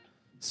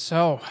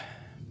So,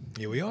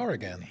 Here we are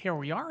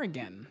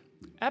again.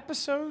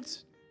 Episode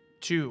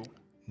 2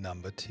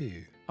 Number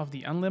 2. of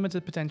the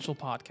Unlimited Potential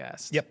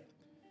podcast. Yep.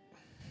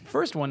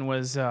 First one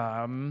was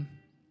an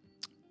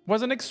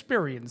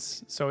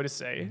experience, so to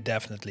say.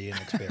 Definitely an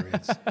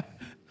experience.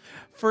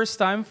 First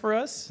time for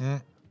us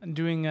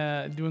doing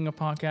a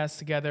podcast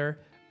together.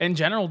 In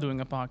general, doing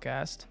a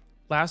podcast.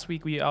 Last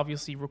week, we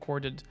obviously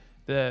recorded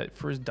the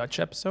first Dutch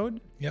episode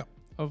Yep.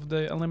 of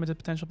the Unlimited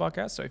Potential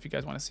podcast. So if you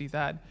guys want to see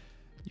that,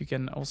 you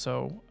can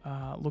also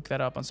look that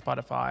up on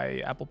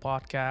Spotify, Apple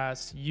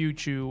Podcasts,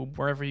 YouTube,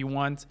 wherever you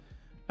want.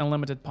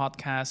 Unlimited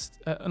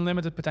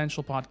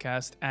Potential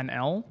Podcast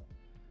NL,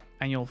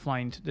 and you'll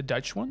find the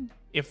Dutch one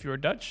if you're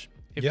Dutch.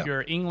 If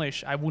you're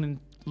English, I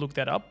wouldn't look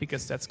that up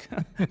because that's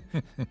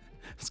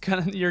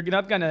you're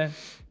not gonna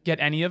get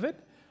any of it.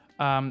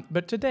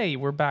 But today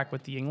we're back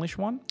with the English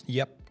one.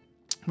 Yep.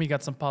 We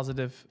got some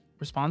positive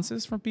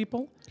responses from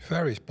people.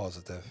 Very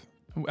positive.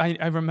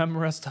 I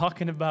remember us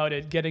talking about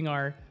it, getting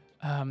our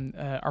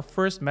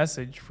first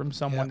message from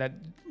someone that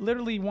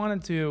literally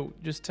wanted to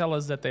just tell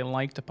us that they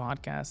liked the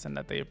podcast and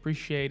that they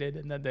appreciate it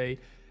and that they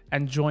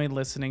enjoyed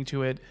listening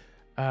to it.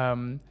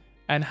 And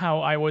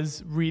how I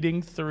was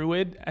reading through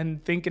it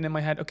and thinking in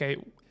my head, okay,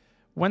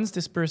 when's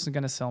this person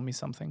going to sell me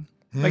something?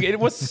 Like, it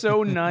was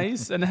so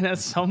nice. And then at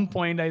some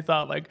point I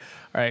thought, like,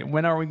 all right,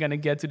 when are we going to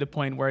get to the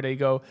point where they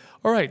go,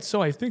 all right,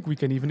 so I think we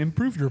can even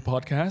improve your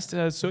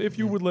podcast. So if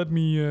you would let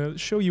me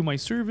show you my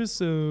service,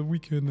 we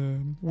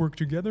can work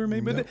together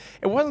maybe. No.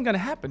 It wasn't going to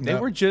happen. They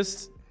No. were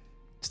just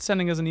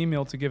sending us an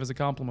email to give us a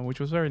compliment, which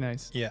was very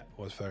nice. Yeah, it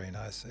was very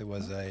nice. It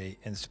was a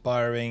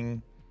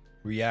inspiring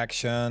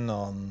reaction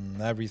on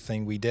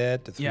everything we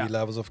did, the 3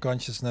 levels of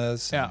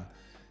consciousness. Yeah. And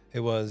it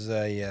was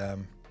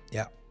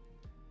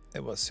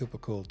it was super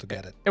cool to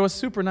get it. It was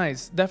super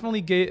nice.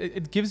 Definitely,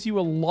 it gives you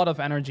a lot of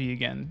energy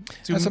again.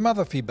 And some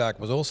other feedback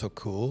was also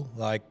cool,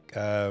 like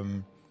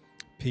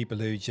people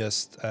who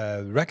just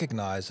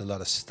recognize a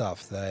lot of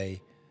stuff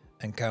they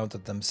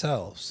encountered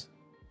themselves.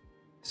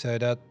 So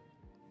that,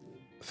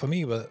 for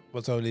me,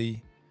 was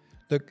only...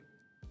 Look,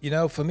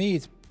 for me,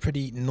 it's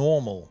pretty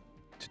normal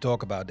to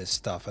talk about this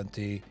stuff and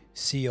to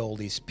see all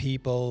these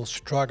people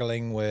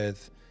struggling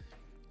with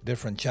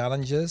different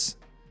challenges.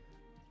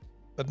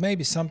 But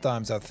maybe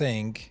sometimes I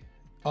think,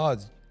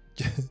 it's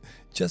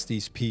just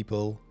these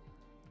people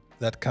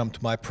that come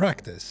to my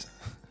practice.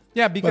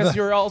 Yeah, because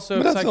you're also a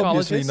But that's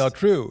psychologist. obviously not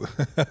true.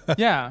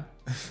 Yeah.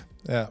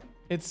 Yeah.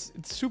 It's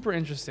super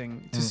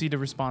interesting to see the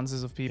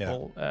responses of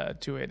people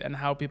to it and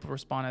how people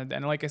responded.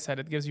 And like I said,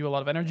 it gives you a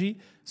lot of energy.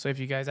 So if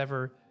you guys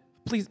ever...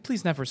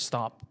 Please never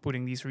stop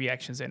putting these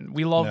reactions in.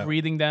 We love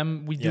reading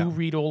them. We do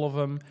read all of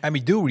them. And we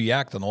do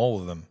react on all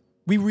of them.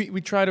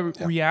 We try to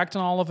react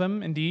on all of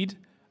them, indeed.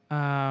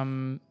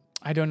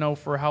 I don't know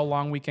for how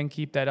long we can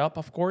keep that up,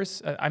 of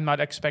course. I'm not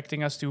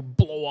expecting us to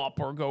blow up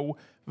or go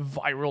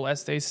viral,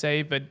 as they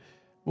say, but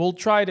we'll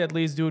try to at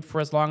least do it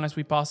for as long as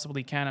we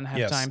possibly can and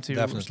have time to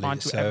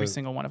respond to every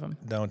single one of them.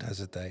 Don't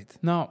hesitate.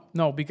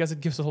 No, because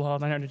it gives us a lot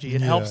of energy.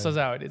 It helps us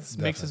out. It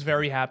makes us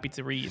very happy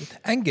to read.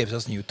 And gives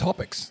us new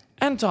topics.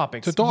 And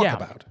topics. To talk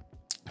about.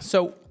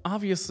 So,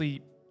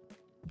 obviously,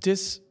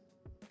 this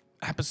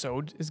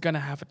episode is going to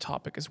have a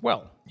topic as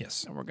well.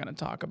 Yes. That we're going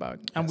to talk about.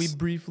 And we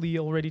briefly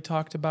already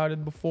talked about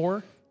it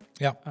before.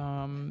 Yeah.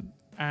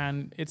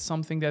 And it's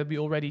something that we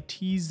already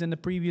teased in the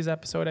previous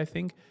episode, I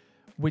think,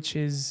 which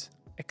is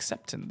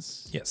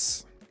acceptance.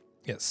 Yes.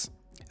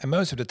 And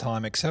most of the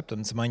time,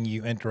 acceptance when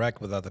you interact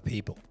with other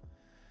people.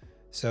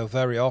 So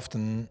very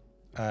often,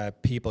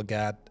 people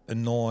get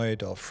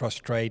annoyed or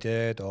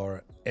frustrated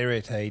or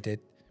irritated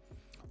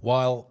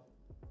while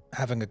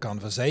having a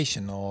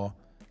conversation or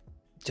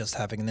just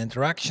having an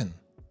interaction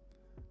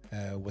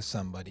with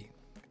somebody.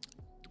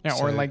 Yeah,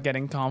 or like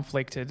getting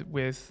conflicted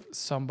with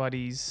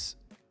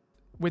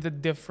with a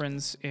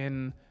difference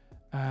in,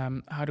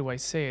 how do I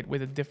say it?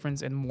 With a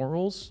difference in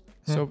morals.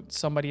 So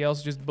somebody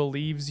else just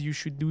believes you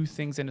should do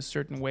things in a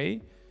certain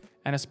way.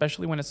 And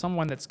especially when it's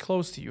someone that's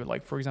close to you,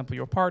 like, for example,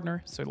 your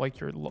partner. So like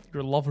your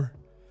lover.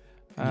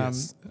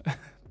 Yes.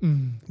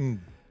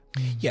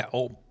 Yeah,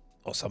 or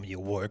someone you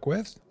work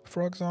with,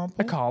 for example.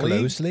 A colleague.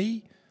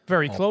 Closely.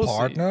 Very or closely. A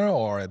partner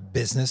or a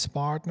business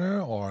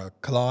partner or a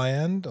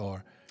client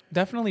or...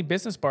 Definitely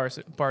business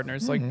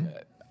partners. Like,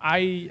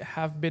 I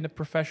have been a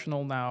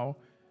professional now,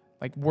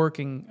 like a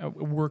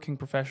working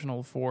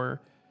professional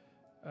for,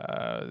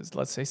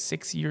 let's say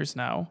 6 years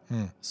now.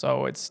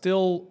 So it's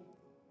still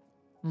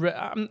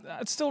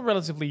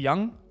relatively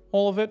young,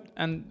 all of it.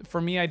 And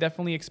for me, I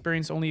definitely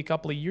experienced only a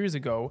couple of years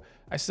ago.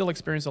 I still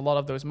experienced a lot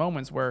of those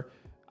moments where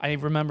I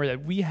remember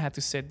that we had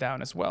to sit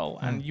down as well,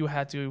 and you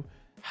had to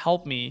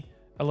help me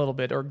a little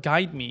bit or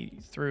guide me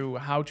through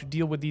how to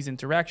deal with these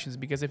interactions.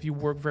 Because if you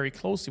work very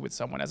closely with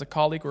someone as a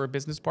colleague or a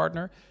business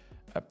partner,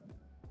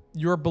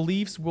 your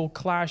beliefs will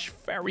clash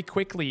very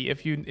quickly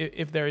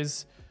if there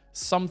is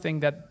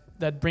something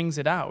that brings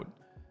it out.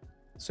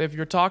 So if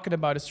you're talking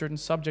about a certain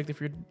subject,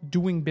 if you're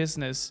doing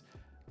business,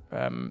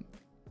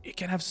 it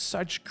can have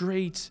such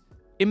great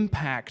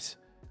impact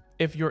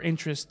if your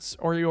interests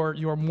or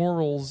your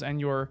morals and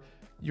your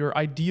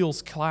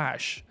ideals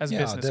clash as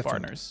business different.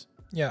 partners.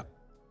 Yeah.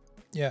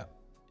 Yeah.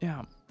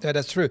 Yeah,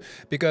 that's true.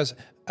 Because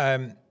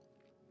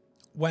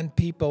when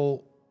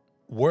people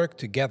work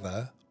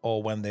together,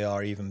 or when they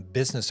are even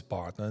business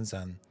partners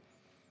and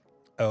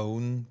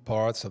own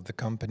parts of the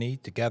company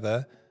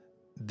together,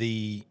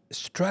 the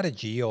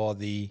strategy or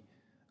the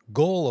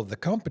goal of the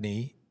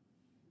company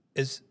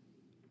is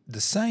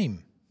the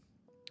same: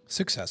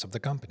 success of the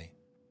company.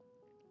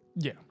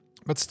 Yeah.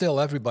 But still,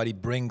 everybody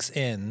brings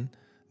in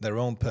their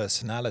own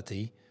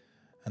personality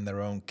and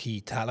their own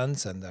key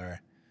talents and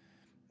their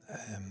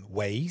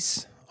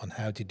ways on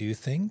how to do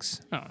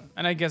things. Oh,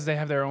 and I guess they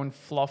have their own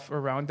fluff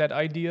around that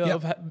idea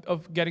Yeah.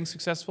 of getting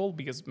successful,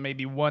 because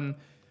maybe one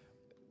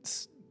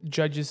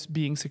judges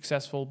being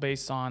successful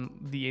based on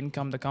the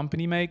income the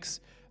company makes.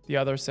 The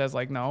other says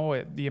like,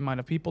 no, the amount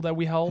of people that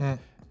we help.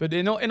 But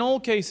in all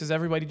cases,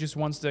 everybody just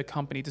wants the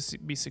company to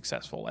be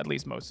successful, at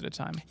least most of the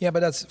time. Yeah,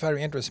 but that's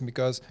very interesting,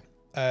 because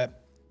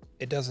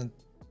it doesn't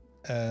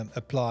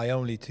apply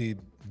only to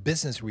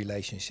business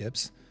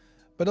relationships,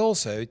 but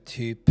also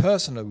to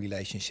personal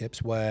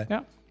relationships where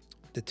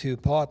the two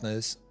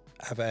partners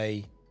have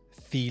a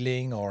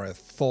feeling or a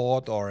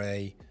thought or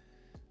a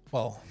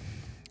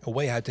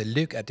way how to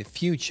look at the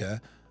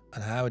future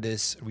and how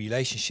this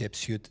relationship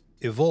should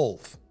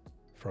evolve,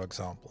 for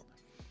example.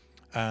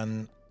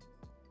 And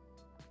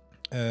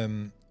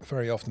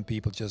very often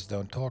people just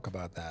don't talk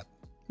about that.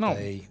 No.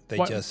 They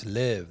just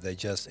live, they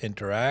just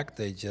interact,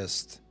 they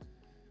just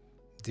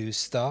do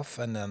stuff,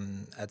 and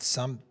then at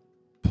some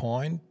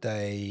point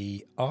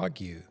they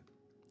argue.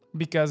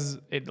 Because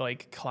it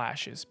like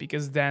clashes,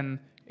 because then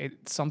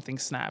something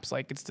snaps,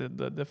 like it's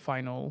the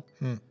final...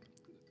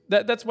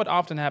 That's what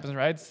often happens,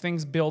 right?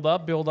 Things build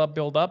up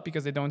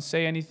because they don't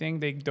say anything,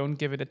 they don't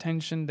give it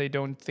attention, they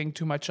don't think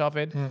too much of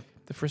it.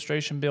 The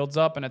frustration builds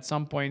up, and at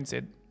some point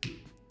it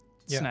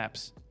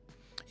snaps.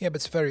 Yeah, but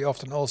it's very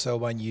often also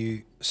when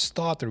you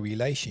start a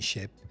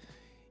relationship,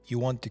 you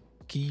want to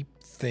keep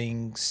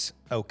things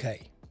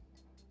okay,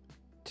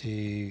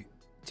 to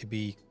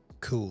be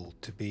cool,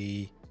 to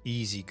be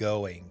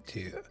easygoing,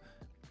 to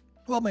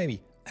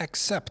maybe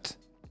accept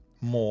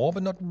more,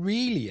 but not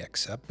really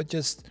accept, but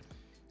just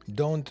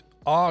don't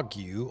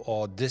argue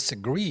or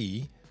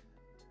disagree,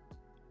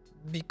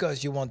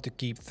 because you want to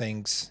keep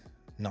things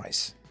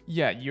nice.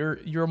 Yeah,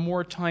 you're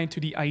more tied to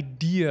the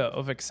idea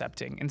of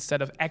accepting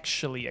instead of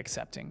actually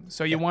accepting.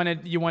 So you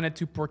wanted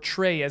to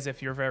portray as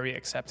if you're very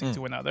accepting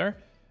to another,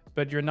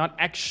 but you're not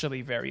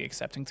actually very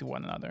accepting to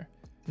one another.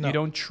 No. You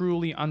don't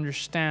truly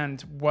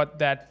understand what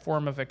that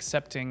form of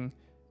accepting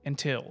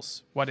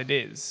entails, what it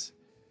is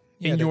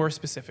in your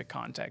specific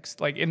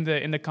context, like in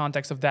the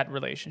context of that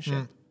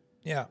relationship.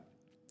 Yeah,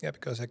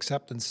 because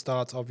acceptance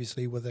starts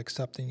obviously with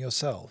accepting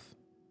yourself.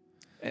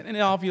 And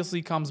it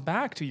obviously comes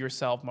back to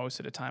yourself most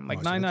of the time.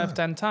 Like 9 out of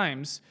 10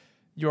 times,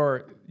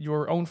 your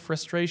own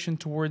frustration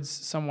towards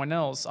someone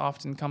else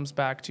often comes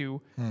back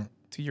to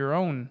your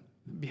own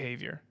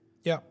behavior.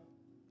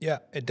 Yeah,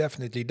 it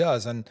definitely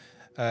does. And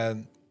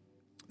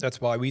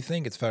that's why we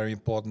think it's very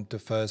important to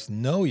first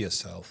know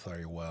yourself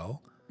very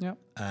well. Yeah.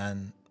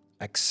 And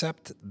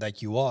accept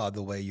that you are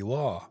the way you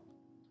are,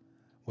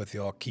 with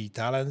your key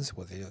talents,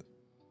 with your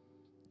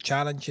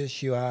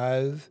challenges you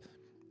have,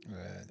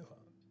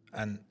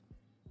 and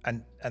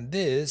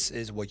this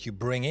is what you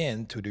bring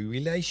into the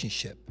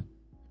relationship.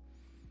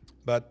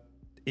 But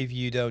if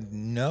you don't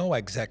know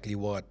exactly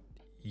what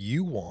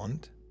you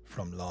want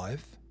from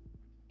life,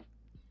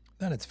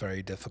 then it's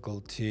very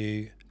difficult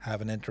to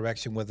have an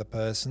interaction with a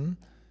person,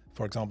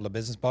 for example, a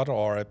business partner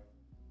or a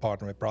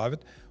partner in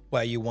private,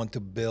 where you want to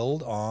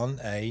build on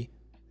a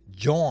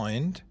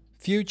joint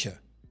future,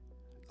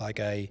 like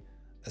a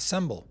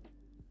assemble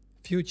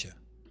future.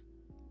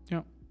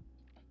 Yeah.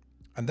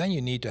 And then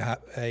you need to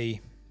have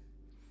a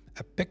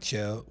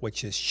picture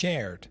which is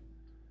shared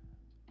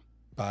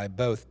by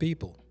both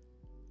people.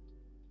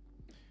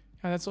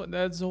 Yeah,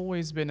 that's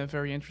always been a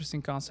very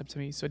interesting concept to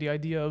me. So the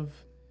idea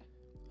of,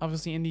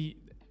 obviously in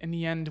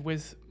the end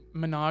with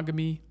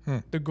monogamy,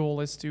 the goal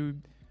is to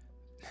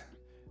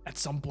at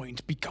some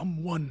point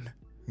become one.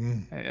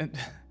 And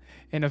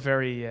in a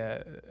very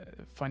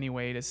funny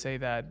way to say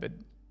that, but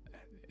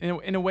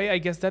in a way, I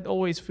guess that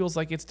always feels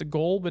like it's the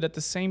goal, but at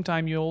the same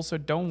time, you also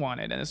don't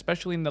want it. And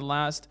especially in the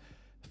last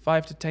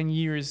 5 to 10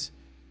 years,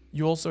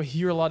 you also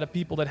hear a lot of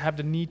people that have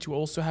the need to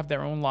also have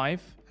their own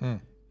life,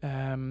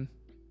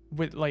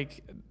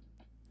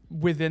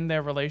 within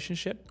their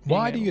relationship.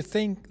 Why do you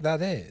think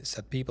that is?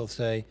 That people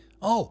say,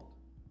 "Oh,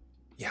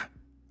 yeah,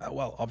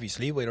 well,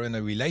 obviously we're in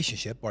a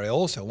relationship where I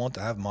also want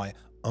to have my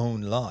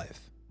own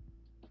life."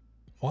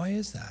 Why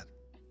is that?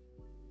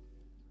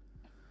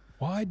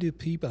 Why do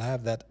people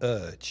have that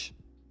urge?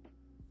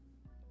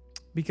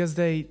 Because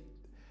the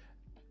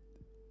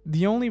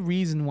only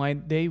reason why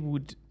they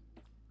would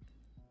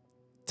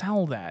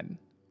tell that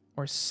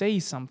or say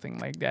something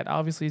like that,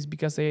 obviously, is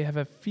because they have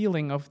a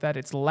feeling of that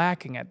it's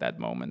lacking at that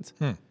moment.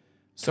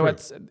 So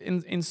it's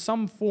in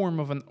some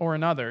form or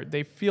another,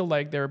 they feel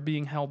like they're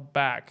being held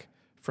back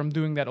from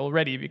doing that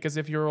already. Because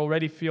if you're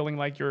already feeling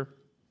like you're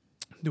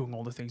doing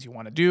all the things you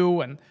want to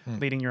do and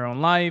leading your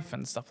own life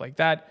and stuff like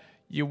that,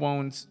 you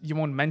won't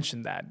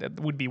mention that. That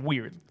would be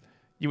weird.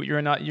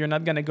 You're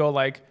not gonna go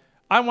like,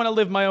 I want to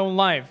live my own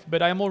life,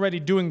 but I'm already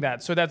doing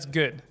that, so that's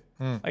good.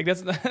 Like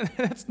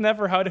that's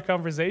never how the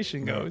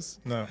conversation goes.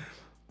 No.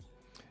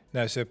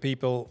 So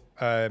people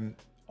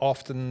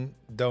often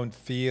don't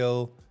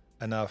feel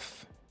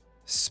enough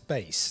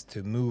space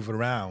to move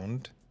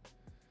around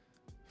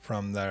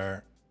from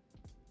their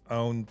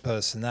own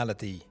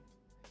personality,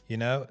 you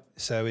know?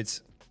 So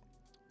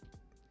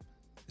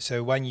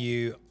when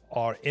you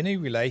are in a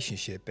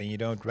relationship and you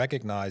don't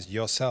recognize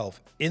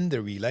yourself in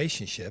the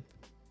relationship,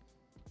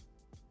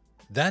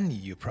 then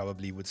you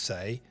probably would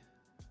say,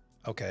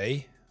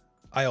 okay,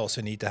 I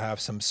also need to have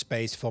some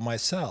space for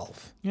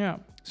myself. Yeah.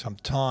 Some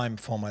time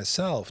for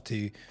myself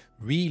to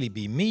really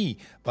be me.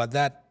 But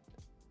that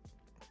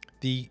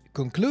the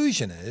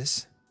conclusion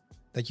is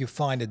that you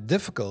find it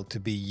difficult to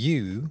be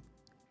you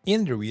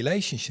in the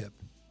relationship.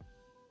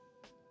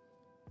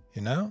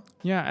 You know?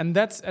 Yeah, and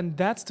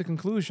that's the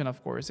conclusion,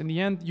 of course. In the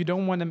end, you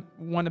don't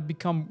want to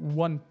become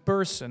one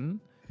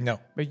person. No.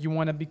 But you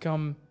want to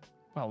become,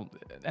 well,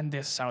 and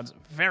this sounds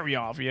very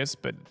obvious,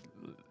 but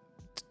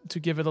to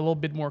give it a little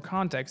bit more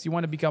context, you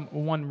want to become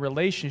one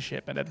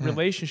relationship, and that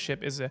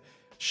relationship is a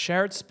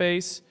shared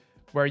space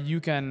where you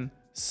can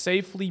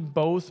safely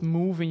both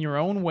move in your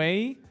own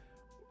way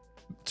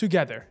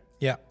together.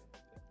 Yeah.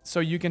 So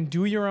you can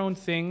do your own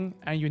thing,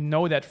 and you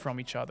know that from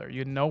each other.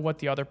 You know what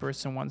the other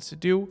person wants to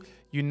do.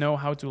 You know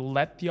how to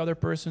let the other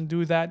person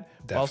do that.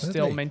 Definitely. While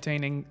still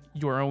maintaining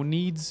your own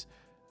needs,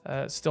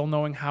 still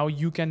knowing how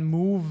you can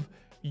move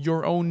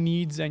your own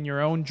needs and your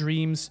own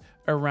dreams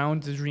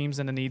around the dreams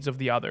and the needs of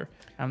the other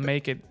and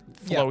make it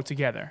flow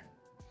together.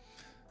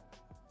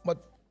 But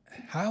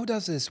how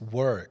does this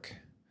work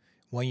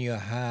when you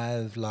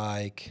have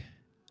like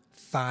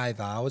 5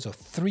 hours or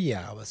 3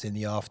 hours in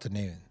the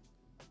afternoon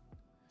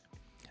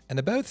and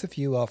the both of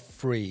you are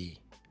free,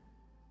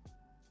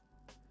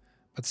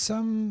 but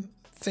some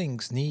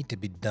things need to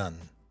be done?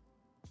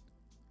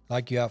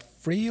 Like you have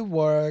free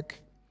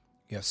work,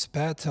 you have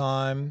spare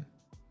time,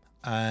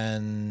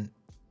 and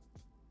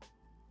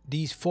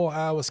these 4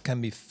 hours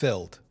can be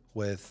filled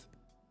with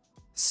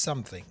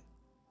something.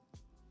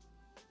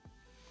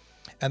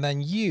 And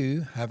then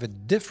you have a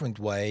different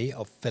way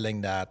of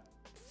filling that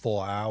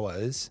 4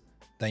 hours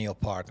than your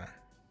partner.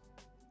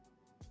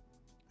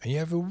 And you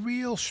have a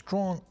real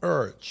strong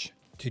urge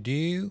to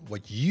do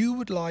what you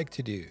would like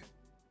to do.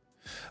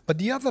 But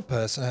the other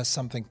person has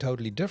something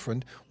totally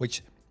different,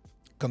 which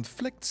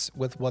conflicts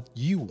with what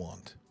you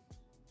want.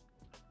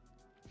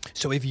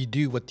 So if you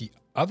do what the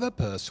other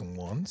person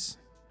wants,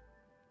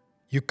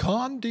 you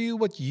can't do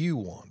what you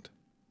want.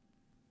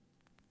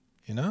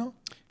 You know?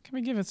 Can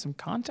we give it some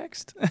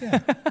context? Yeah.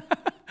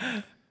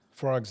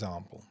 For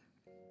example,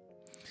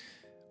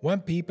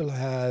 when people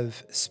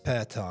have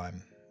spare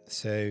time,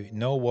 so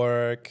no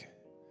work,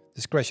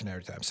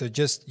 discretionary time, so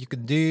just you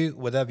can do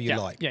whatever you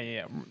like.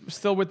 Yeah.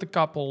 Still with the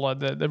couple,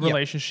 the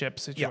relationship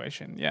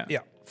situation.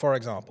 Yeah. For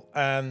example,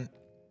 and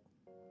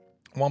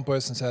one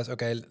person says,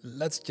 okay,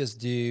 let's just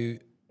do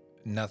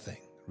nothing.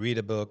 Read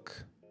a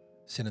book,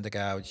 sit on the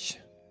couch,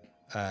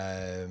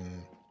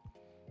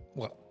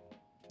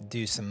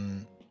 do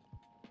some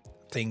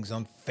things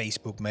on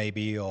Facebook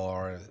maybe,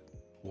 or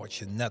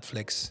watch a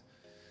Netflix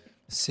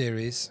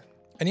series.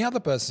 And the other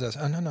person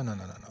says, oh, no.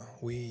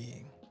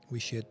 We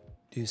should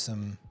do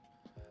some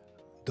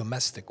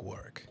domestic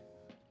work,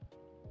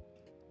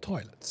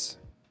 toilets,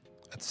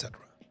 etc.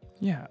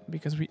 Yeah,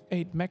 because we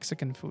ate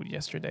Mexican food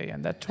yesterday,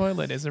 and that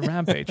toilet is a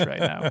rampage right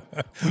now.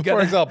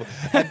 For example,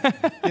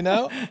 and, you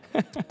know,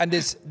 and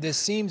this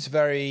seems a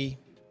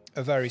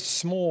very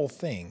small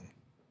thing,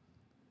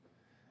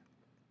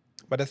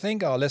 but I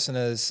think our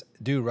listeners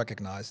do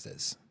recognize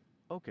this.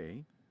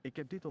 Oké, ik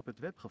heb dit op het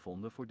web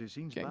gevonden voor de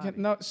ziensbaring.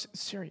 No,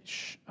 Siri.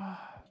 Shh.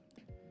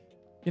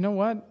 You know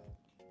what?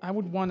 I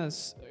would want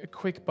a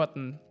quick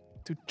button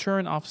to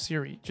turn off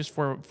Siri just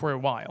for a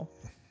while.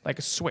 Like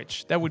a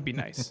switch. That would be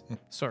nice.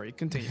 Sorry,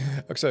 continue.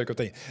 Okay,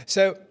 continue.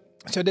 So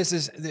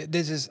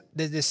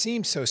this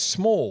seems so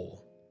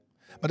small,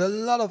 but a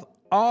lot of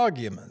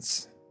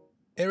arguments,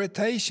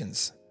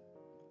 irritations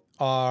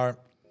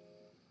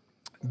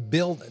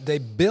they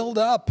build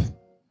up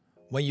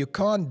when you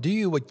can't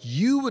do what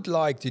you would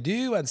like to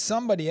do, and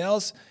somebody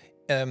else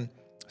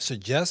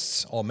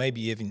suggests or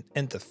maybe even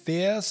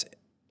interferes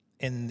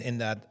in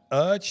that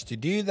urge to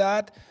do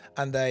that,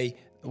 and they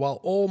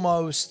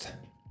almost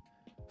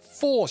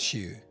force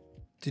you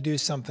to do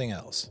something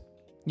else.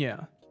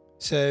 Yeah.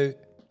 So,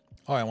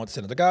 I want to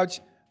sit on the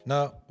couch.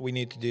 No, we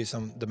need to do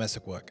some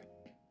domestic work.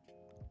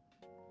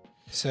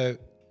 So,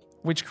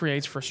 which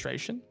creates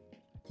frustration.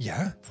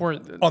 Yeah.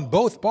 On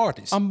both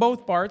parties. On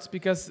both parts,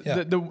 because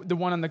the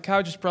one on the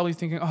couch is probably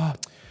thinking, oh,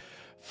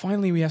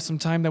 finally we have some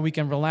time that we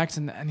can relax,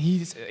 and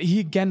he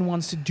again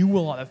wants to do a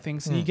lot of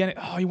things, and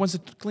he wants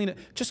to clean it.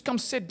 Just come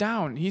sit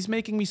down. He's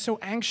making me so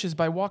anxious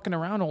by walking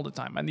around all the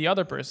time. And the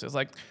other person is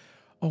like,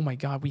 oh my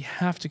God, we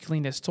have to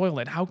clean this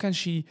toilet. How can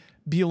she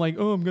be like,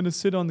 oh, I'm going to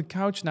sit on the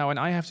couch now and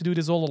I have to do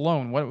this all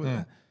alone?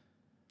 What?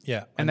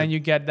 Yeah. And then you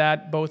get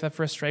that both at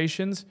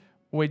frustrations,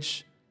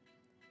 which,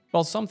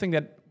 well, something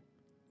that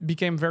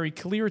became very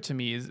clear to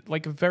me is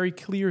like a very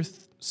clear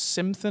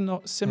symptom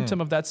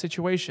of that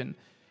situation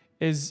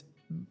is,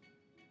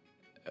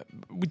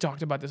 we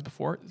talked about this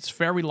before. It's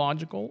very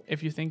logical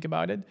if you think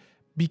about it,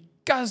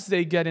 because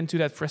they get into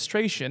that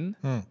frustration.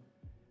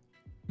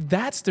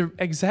 That's the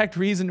exact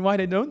reason why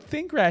they don't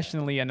think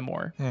rationally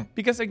anymore.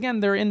 Because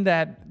again, they're in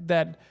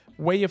that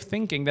way of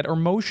thinking, that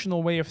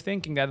emotional way of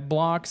thinking that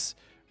blocks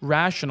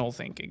rational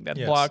thinking, that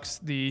blocks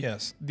the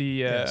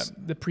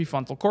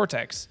prefrontal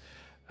cortex,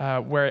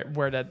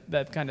 where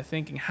that kind of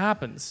thinking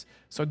happens.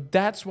 So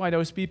that's why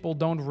those people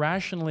don't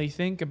rationally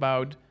think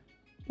about,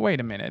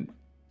 wait a minute,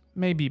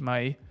 maybe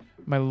my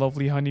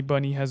lovely honey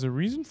bunny has a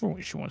reason for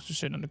why she wants to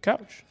sit on the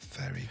couch.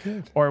 Very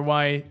good. Or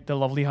why the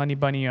lovely honey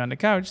bunny on the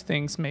couch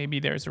thinks maybe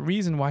there's a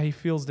reason why he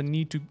feels the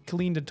need to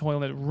clean the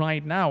toilet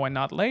right now and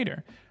not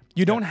later.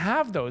 You don't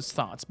have those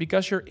thoughts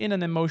because you're in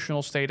an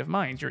emotional state of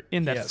mind. You're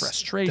in that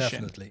frustration.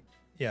 Definitely.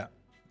 Yeah,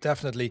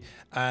 definitely.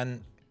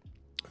 And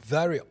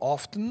very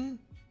often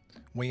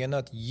we are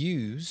not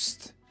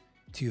used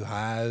to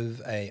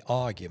have an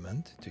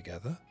argument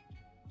together.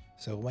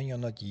 So when you're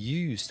not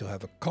used to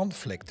have a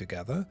conflict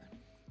together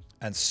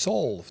and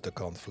solve the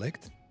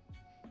conflict,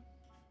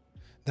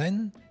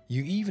 then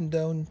you even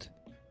don't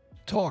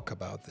talk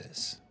about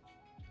this.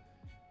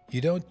 You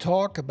don't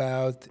talk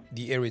about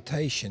the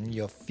irritation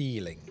you're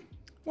feeling.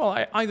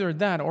 Well, either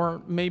that,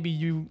 or maybe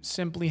you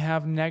simply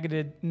have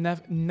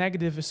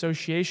negative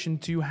association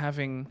to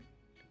having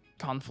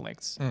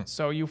conflicts.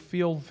 So you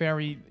feel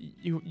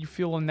you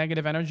feel a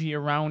negative energy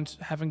around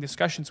having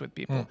discussions with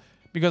people.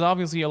 Because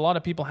obviously a lot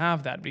of people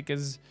have that,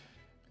 because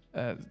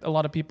a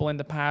lot of people in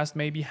the past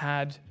maybe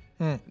had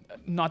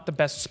not the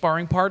best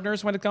sparring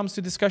partners when it comes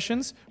to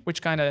discussions,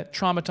 which kind of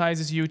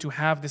traumatizes you to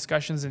have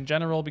discussions in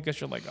general,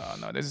 because you're like, oh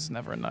no, this is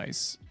never a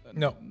nice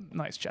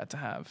chat to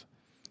have.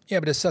 Yeah,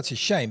 but it's such a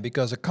shame,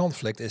 because a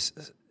conflict is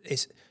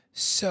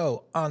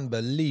so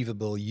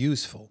unbelievable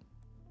useful.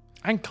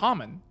 And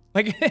common.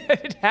 Like,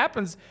 it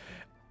happens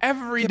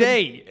every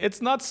day.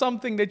 It's not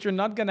something that you're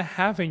not going to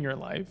have in your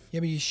life.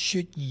 Yeah, but you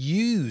should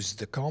use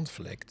the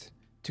conflict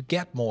to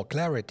get more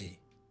clarity.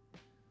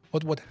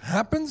 What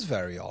happens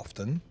very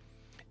often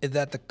is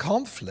that the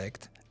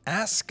conflict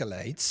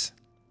escalates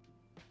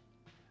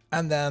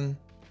and then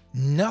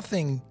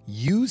nothing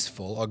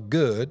useful or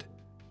good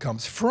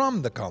comes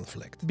from the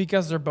conflict.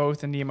 Because they're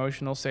both in the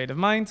emotional state of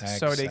mind.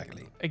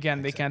 Exactly.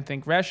 So they can't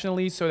think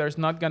rationally. So there's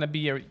not going to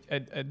be a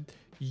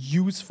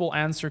useful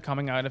answer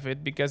coming out of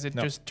it, because it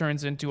just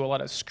turns into a lot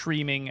of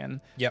screaming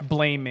and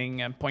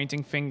blaming and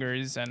pointing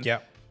fingers and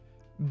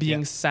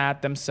being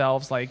sad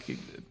themselves. Like,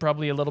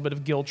 probably a little bit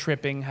of guilt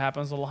tripping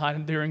happens a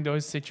lot during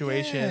those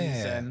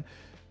situations and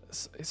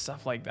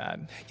stuff like that.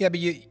 Yeah, but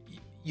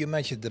you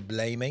mentioned the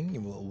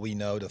blaming. We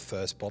know the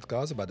first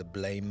podcast about the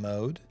blame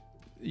mode.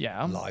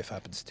 Yeah. Life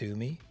happens to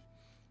me.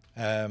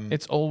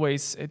 It's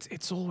always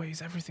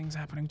everything's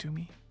happening to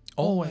me.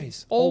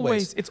 Always.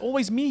 It's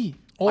always me.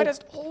 Why does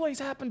it always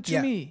happen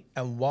to me?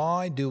 And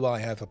why do I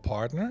have a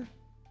partner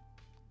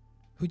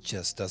who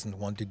just doesn't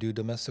want to do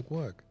domestic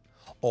work?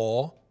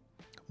 Or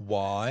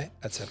why,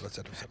 etc.,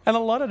 etc., etc. And a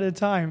lot of the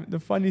time, the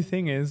funny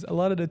thing is,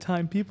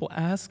 people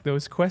ask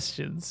those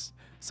questions.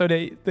 So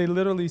they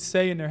literally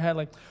say in their head,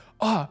 like,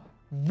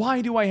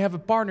 why do I have a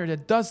partner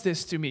that does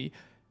this to me?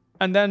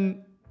 And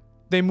then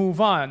they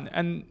move on.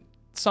 And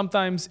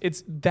sometimes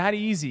it's that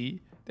easy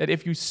that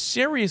if you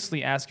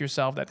seriously ask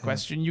yourself that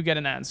question, you get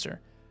an answer.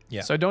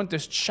 Yeah. So don't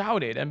just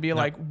shout it and be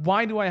like,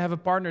 why do I have a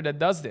partner that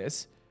does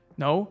this?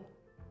 No.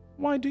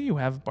 Why do you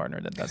have a partner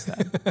that does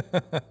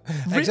that?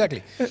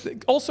 Exactly.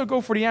 Also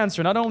go for the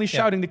answer, not only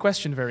shouting the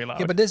question very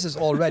loud. Yeah, but this is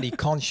already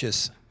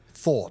conscious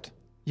thought.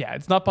 Yeah,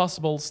 it's not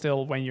possible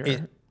still when you're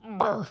in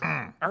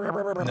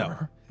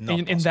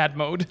that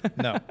mode.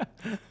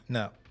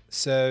 No.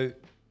 So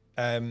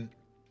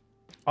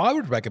I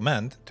would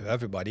recommend to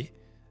everybody,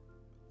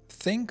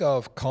 think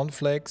of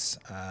conflicts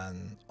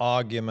and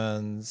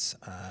arguments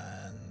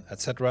and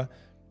etc.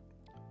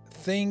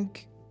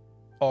 Think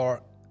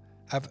or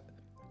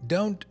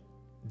don't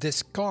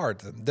discard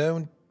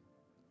them.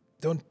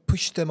 Don't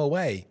push them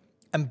away.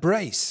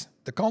 Embrace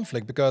the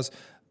conflict, because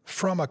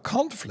from a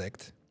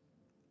conflict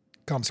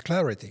comes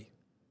clarity.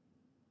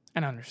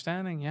 And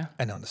understanding, yeah.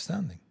 And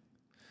understanding.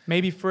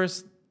 Maybe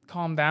first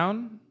calm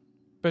down,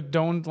 but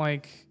don't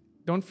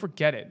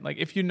forget it. Like,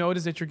 if you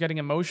notice that you're getting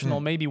emotional,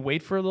 maybe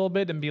wait for a little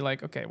bit and be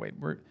like, okay, wait,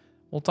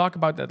 we'll talk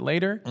about that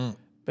later.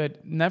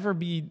 But never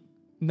be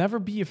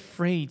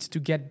afraid to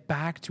get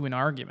back to an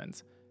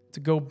argument, to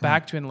go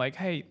back to it and like,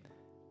 hey,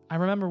 I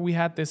remember we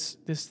had this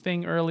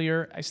thing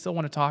earlier. I still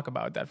want to talk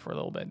about that for a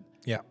little bit.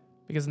 Yeah.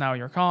 Because now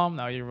you're calm,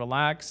 now you're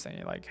relaxed, and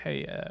you're like,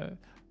 hey,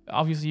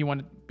 obviously you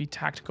want to be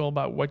tactical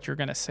about what you're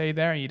going to say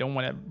there. You don't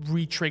want to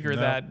re-trigger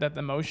that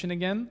emotion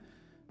again.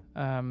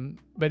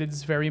 But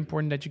it's very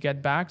important that you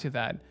get back to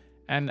that.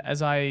 And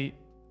as I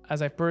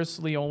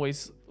personally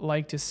always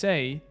like to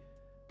say,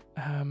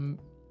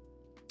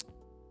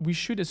 we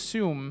should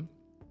assume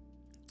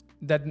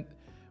that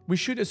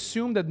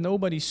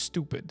nobody's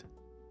stupid.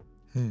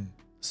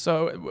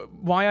 So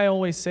why I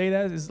always say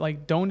that is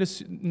like,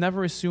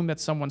 never assume that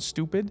someone's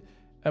stupid.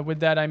 With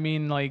that, I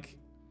mean like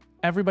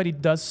everybody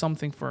does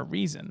something for a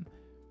reason.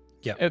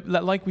 Yeah.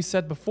 Like we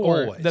said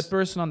before, Always. that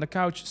person on the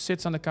couch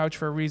sits on the couch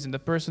for a reason. The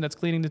person that's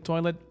cleaning the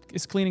toilet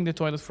is cleaning the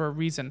toilet for a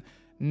reason.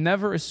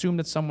 Never assume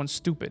that someone's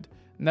stupid.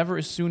 Never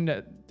assume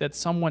that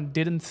someone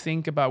didn't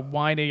think about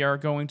why they are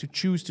going to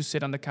choose to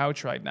sit on the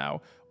couch right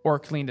now or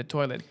clean the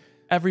toilet.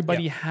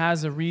 Everybody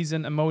has a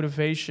reason, a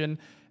motivation.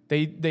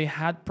 They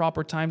had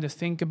proper time to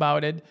think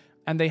about it,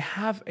 and they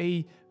have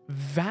a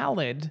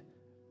valid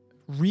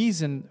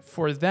reason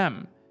for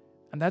them.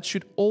 And that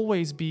should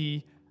always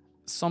be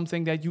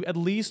something that you at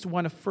least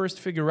want to first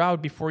figure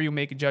out before you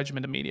make a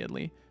judgment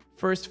immediately.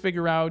 First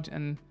figure out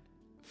and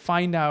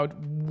find out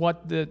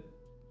what the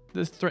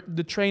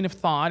train of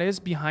thought is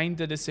behind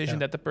the decision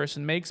that the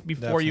person makes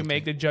before you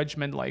make the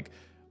judgment like,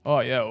 oh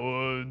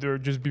yeah, they're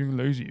just being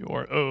lazy,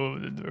 or oh,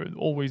 they're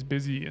always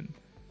busy. And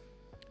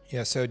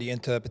so the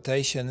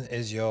interpretation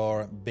is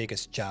your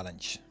biggest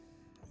challenge.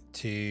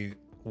 To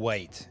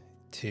wait,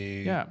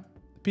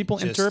 people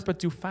interpret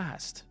too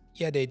fast.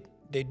 Yeah,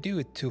 they do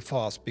it too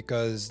fast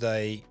because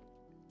they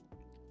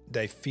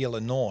feel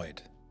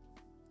annoyed.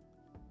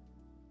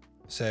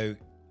 So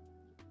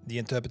the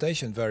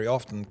interpretation very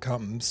often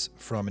comes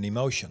from an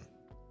emotion.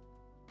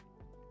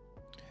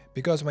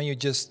 Because when you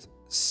just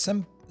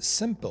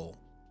simple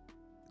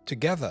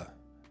together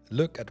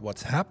look at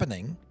what's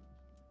happening,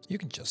 you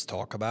can just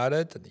talk about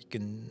it and you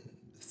can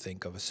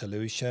think of a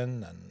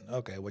solution and,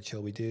 okay, what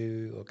shall we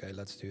do? Okay,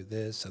 let's do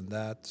this and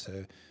that.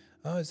 So,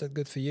 is that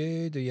good for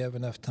you? Do you have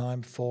enough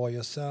time for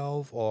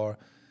yourself? Or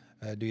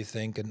do you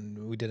think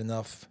we did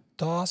enough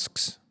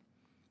tasks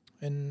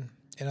in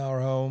our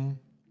home?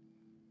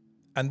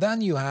 And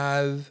then you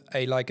have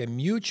a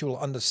mutual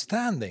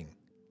understanding,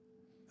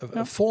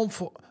 a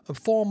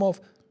form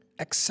of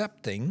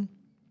accepting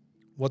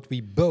what we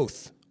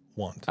both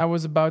want. I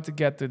was about to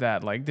get to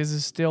that. Like, this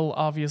is still,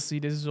 obviously,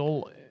 this is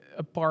all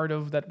a part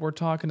of that we're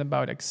talking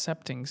about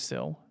accepting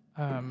still.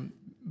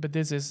 But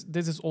this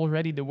is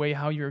already the way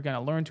how you're going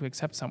to learn to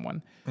accept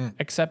someone.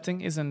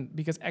 Accepting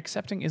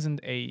isn't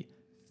a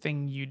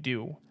thing you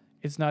do.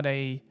 It's not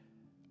a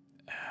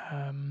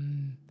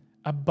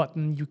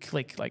button you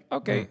click like,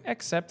 okay,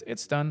 accept,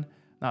 it's done.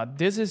 Now,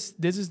 this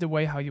is the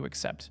way how you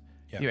accept.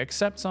 Yeah. You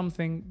accept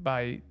something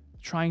by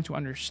trying to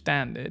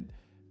understand it,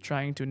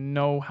 trying to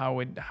know how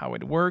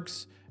it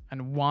works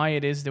and why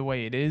it is the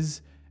way it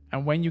is.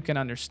 And when you can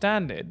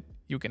understand it,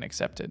 you can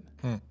accept it.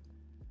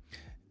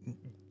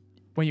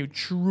 When you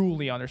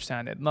truly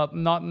understand it,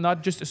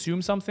 not just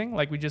assume something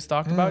like we just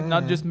talked about,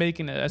 not just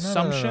making an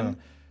assumption. No.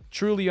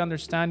 Truly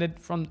understand it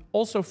from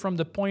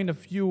the point of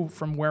view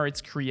from where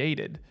it's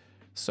created.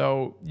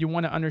 So you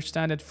want to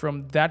understand it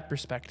from that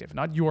perspective,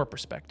 not your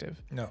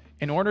perspective. No.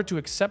 In order to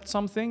accept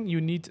something,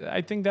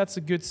 I think that's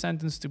a good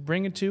sentence to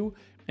bring it to.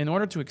 In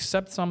order to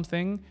accept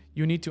something,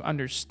 you need to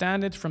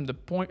understand it from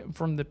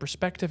the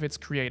perspective it's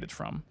created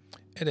from.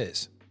 It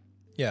is.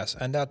 Yes,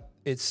 and that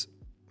is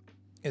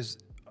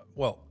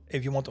well,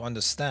 if you want to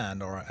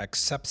understand or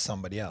accept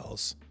somebody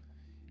else,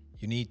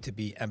 you need to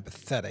be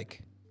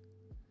empathetic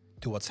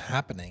to what's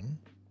happening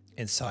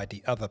inside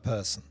the other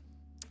person.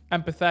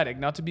 Empathetic,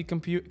 not to be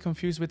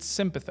confused with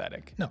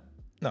sympathetic. No.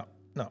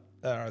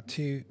 There are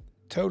two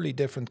totally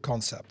different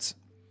concepts.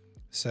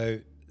 So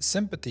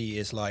sympathy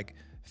is like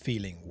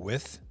feeling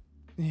with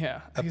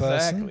a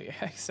person.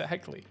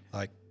 Exactly.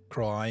 Like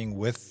crying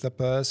with the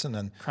person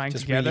and crying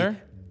just together.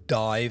 Really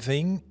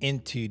diving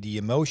into the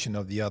emotion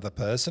of the other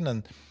person.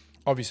 And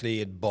obviously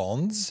it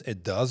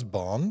does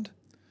bond,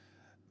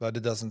 but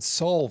it doesn't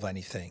solve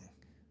anything.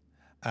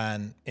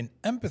 And in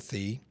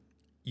empathy,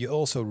 you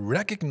also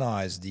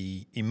recognize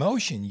the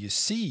emotion you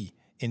see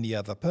in the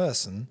other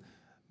person,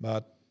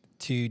 but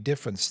two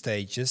different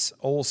stages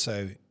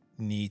also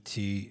need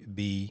to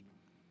be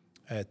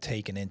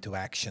taken into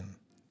action.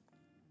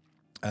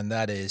 And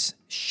that is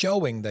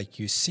showing that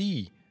you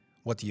see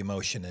what the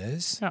emotion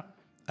is. Yeah.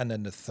 And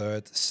then the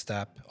third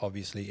step,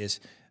 obviously, is,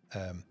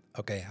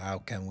 okay, how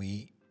can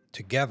we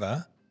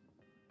together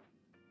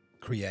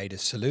create a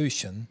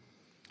solution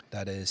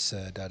that is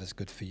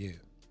good for you?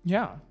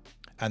 Yeah.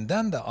 And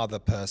then the other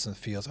person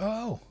feels,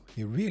 oh,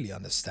 he really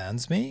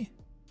understands me.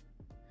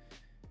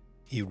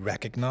 He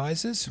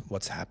recognizes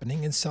what's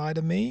happening inside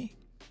of me.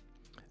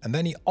 And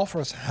then he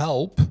offers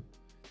help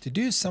to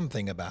do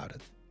something about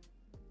it.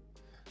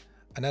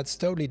 And that's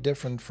totally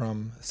different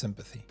from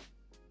sympathy.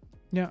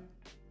 Yeah.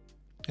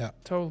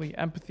 Totally.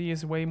 Empathy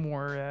is way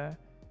more,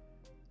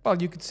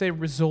 you could say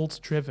results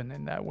driven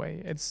in that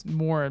way. It's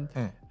more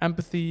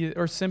empathy,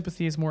 or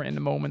sympathy is more in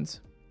the moment.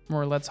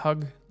 More let's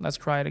hug, let's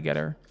cry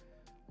together.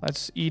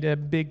 Let's eat a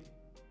big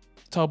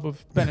tub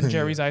of Ben &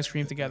 Jerry's ice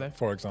cream together.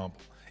 For example.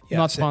 Yeah,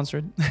 not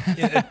sponsored.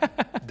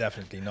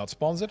 Definitely not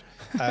sponsored.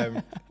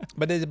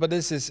 But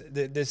this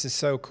is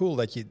so cool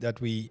that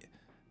we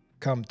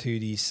come to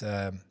these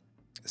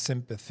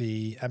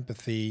sympathy,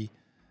 empathy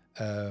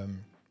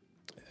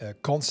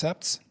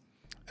concepts,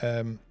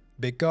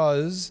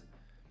 because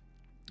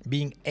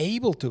being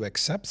able to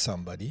accept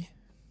somebody,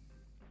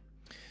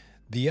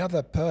 the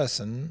other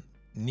person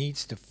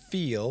needs to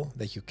feel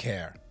that you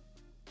care.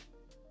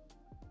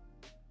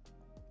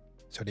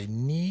 So they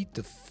need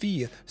to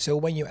feel. So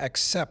when you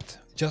accept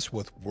just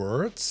with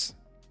words,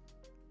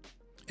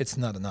 it's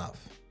not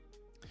enough.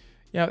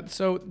 Yeah,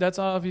 so that's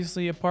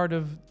obviously a part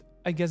of,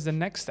 I guess, the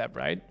next step,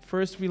 right?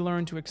 First, we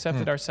learn to accept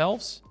it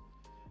ourselves.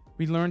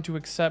 We learn to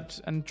accept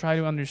and try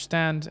to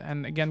understand.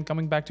 And again,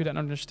 coming back to that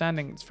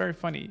understanding, it's very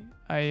funny.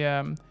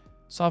 I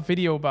saw a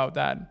video about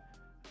that.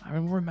 I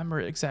don't remember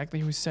exactly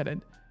who said it.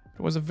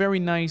 It was a very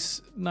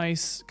nice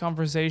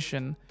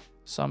conversation.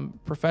 Some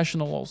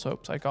professional, also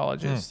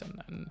psychologists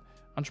and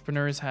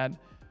entrepreneurs had.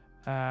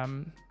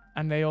 And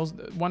they also,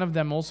 one of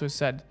them also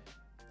said,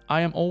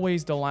 I am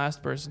always the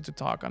last person to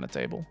talk on a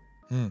table.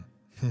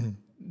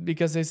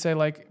 Because they say,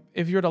 like,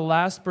 if you're the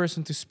last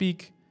person to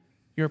speak,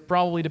 you're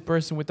probably the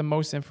person with the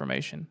most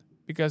information,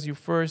 because you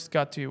first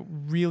got to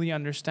really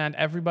understand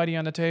everybody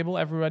on the table.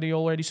 Everybody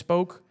already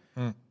spoke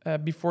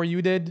before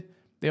you did.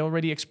 They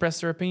already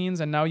expressed their opinions,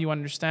 and now you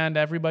understand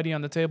everybody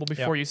on the table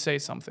before you say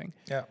something.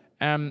 Yeah.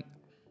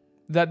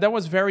 That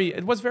was very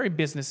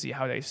businessy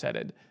how they said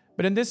it.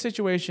 But in this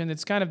situation,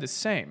 it's kind of the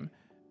same.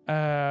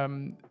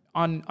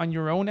 On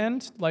your own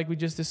end, like we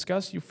just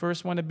discussed, you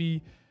first want to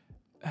be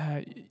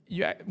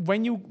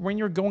when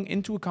you're going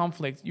into a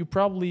conflict, you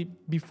probably,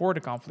 before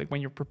the conflict,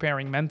 when you're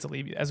preparing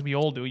mentally, as we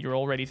all do, you're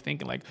already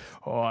thinking like,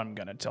 oh, I'm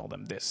gonna tell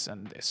them this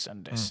and this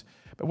and this.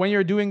 But when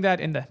you're doing that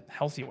in the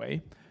healthy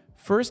way,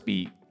 first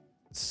be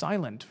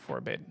silent for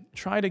a bit.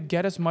 Try to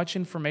get as much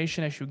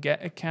information as you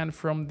can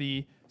from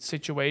the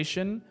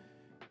situation.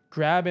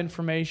 Grab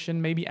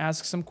information, maybe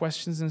ask some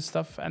questions and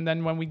stuff. And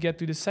then when we get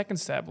to the second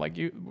step, like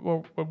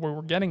what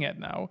we're getting at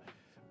now,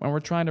 when we're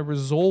trying to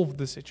resolve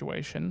the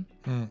situation,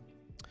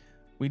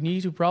 we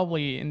need to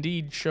probably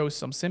indeed show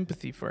some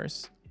sympathy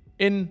first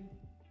in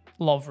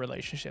love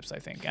relationships, I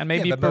think. And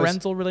maybe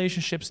parental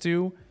relationships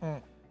too.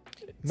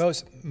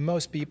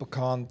 Most people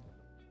can't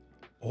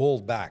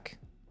hold back.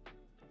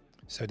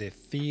 So they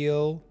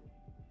feel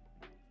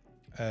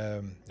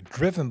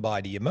driven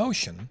by the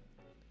emotion,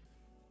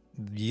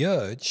 the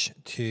urge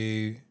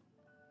to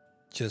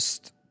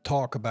just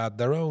talk about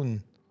their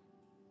own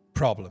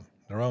problem,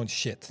 their own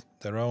shit,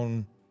 their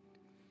own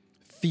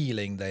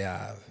feeling they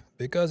have,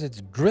 because it's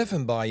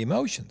driven by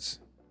emotions.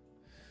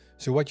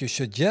 So what you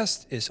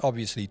suggest is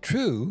obviously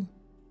true,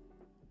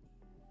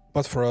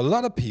 but for a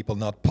lot of people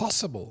not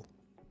possible,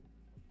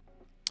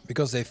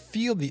 because they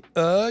feel the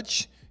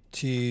urge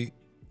to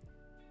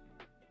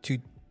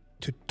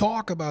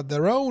talk about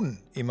their own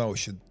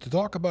emotion, to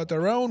talk about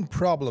their own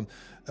problem,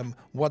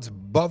 what's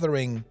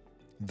bothering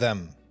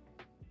them.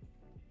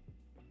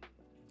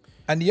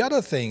 And the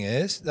other thing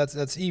is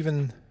that's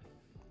even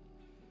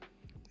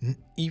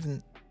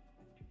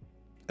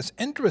it's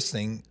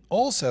interesting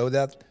also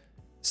that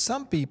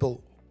some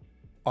people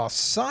are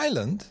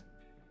silent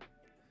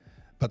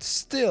but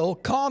still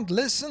can't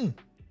listen.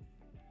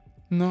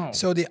 No.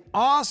 So they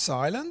are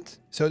silent.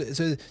 So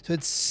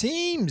it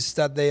seems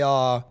that they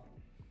are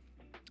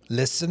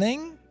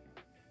listening,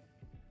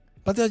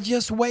 but they're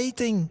just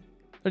waiting.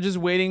 They're just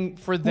waiting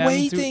for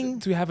them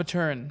to have a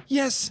turn.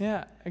 Yes.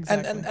 Yeah,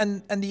 exactly.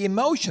 And the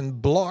emotion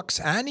blocks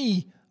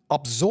any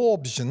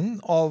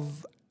absorption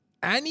of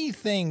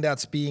anything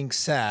that's being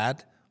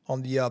said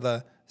on the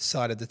other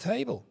side of the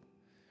table.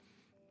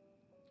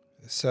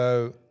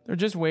 So they're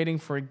just waiting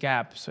for a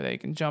gap so they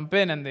can jump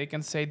in and they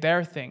can say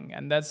their thing.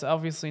 And that's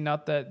obviously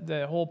not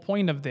the whole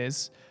point of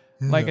this.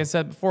 Like I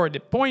said before, the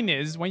point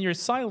is when you're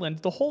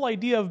silent, the whole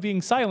idea of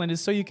being silent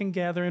is so you can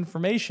gather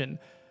information.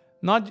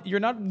 You're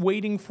not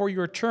waiting for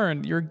your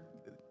turn.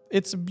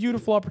 It's a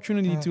beautiful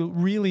opportunity to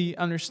really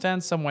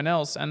understand someone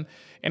else. And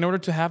in order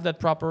to have that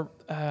proper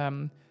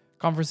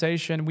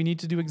conversation, we need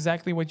to do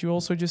exactly what you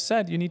also just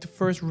said. You need to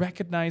first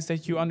recognize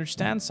that you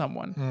understand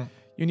someone.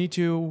 You need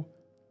to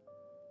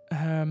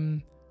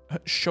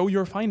show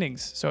your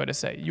findings, so to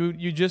say.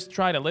 You just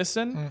try to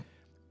listen.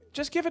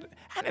 Just give it,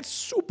 and it's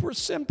super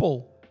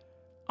simple.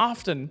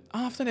 Often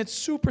it's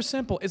super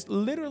simple. It's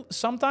literally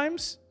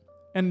sometimes,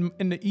 and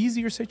in the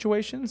easier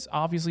situations,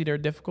 obviously there are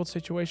difficult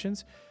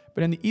situations,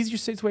 but in the easier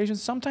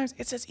situations, sometimes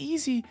it's as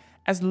easy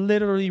as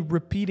literally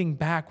repeating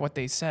back what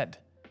they said.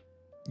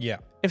 Yeah.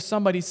 If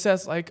somebody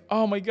says like,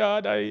 "Oh my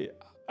God,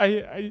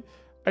 I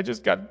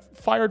just got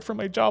fired from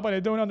my job and I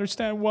don't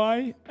understand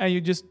why," and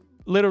you just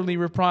literally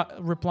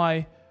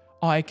reply,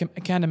 "Oh, I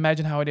can't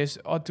imagine how it is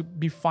to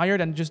be fired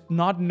and just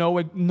not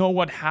know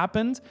what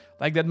happened.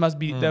 Like that must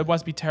be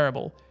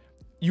terrible."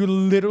 You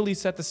literally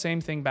said the same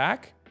thing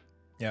back.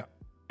 Yeah.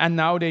 And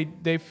now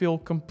they feel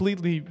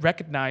completely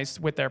recognized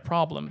with their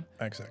problem.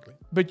 Exactly.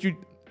 But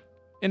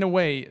in a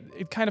way,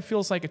 it kind of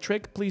feels like a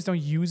trick. Please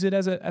don't use it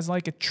as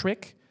like a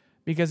trick,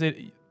 because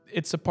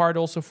it's a part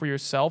also for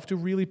yourself to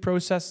really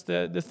process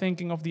the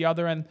thinking of the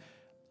other and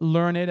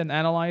learn it and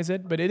analyze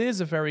it. But it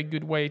is a very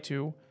good way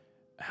to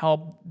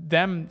help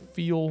them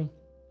feel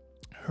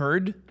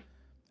heard,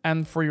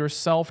 and for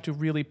yourself to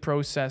really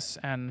process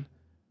and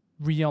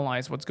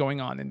realize what's going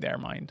on in their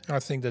mind. I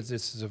think that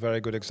this is a very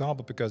good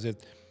example because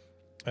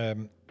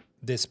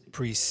this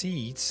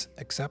precedes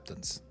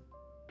acceptance.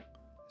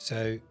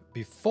 So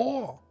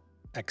before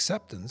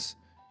acceptance,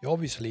 you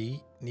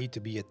obviously need to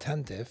be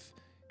attentive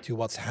to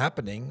what's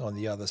happening on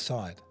the other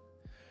side.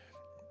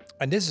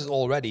 And this is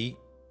already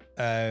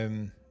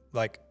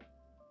like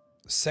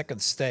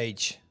second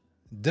stage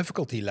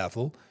difficulty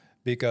level,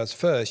 because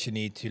first you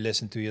need to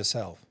listen to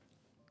yourself.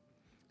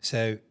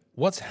 So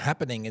what's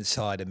happening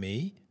inside of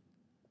me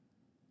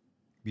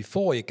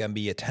before you can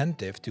be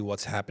attentive to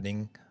what's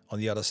happening on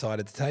the other side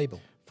of the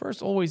table.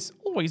 First, always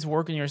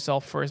work on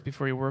yourself first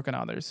before you work on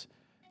others.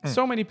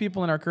 So many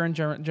people in our current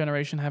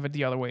generation have it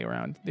the other way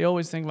around. They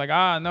always think like,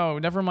 no,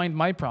 never mind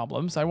my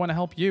problems. I want to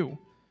help you.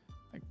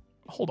 Like,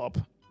 hold up.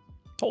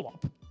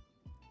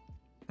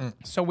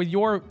 So with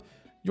your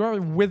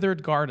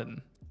withered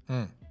garden,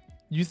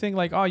 you think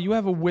like, you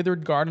have a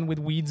withered garden with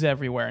weeds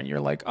everywhere. And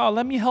you're like,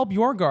 let me help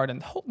your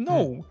garden.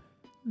 No,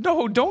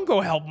 don't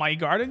go help my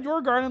garden.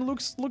 Your garden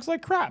looks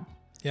like crap.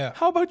 Yeah.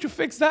 How about you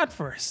fix that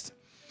first?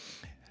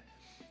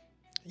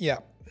 Yeah.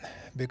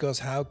 Because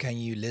how can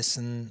you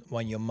listen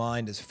when your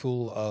mind is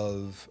full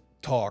of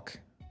talk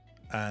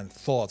and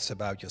thoughts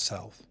about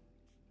yourself?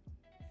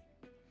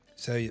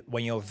 So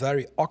when you're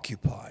very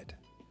occupied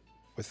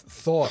with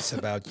thoughts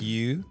about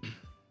you,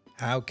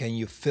 how can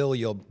you fill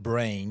your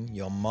brain,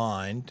 your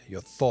mind,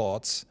 your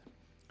thoughts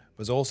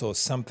with also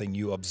something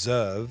you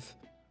observe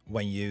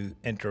when you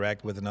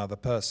interact with another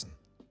person?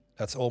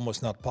 That's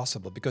almost not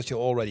possible because you're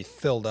already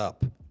filled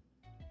up,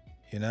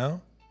 you know?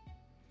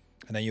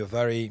 And then you're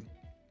very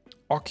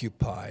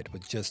occupied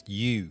with just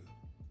you,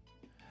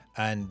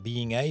 and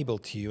being able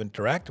to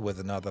interact with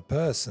another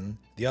person,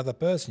 the other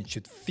person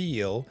should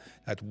feel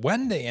that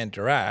when they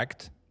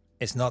interact,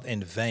 it's not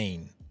in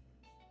vain.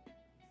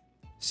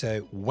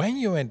 So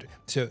when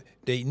so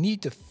they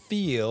need to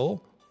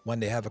feel when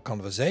they have a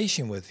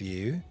conversation with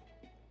you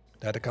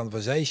that the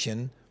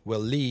conversation will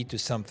lead to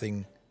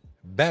something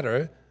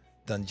better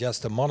than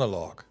just a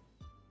monologue.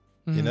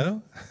 You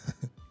know?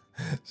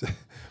 So,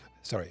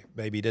 sorry,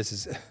 maybe this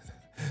is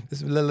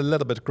a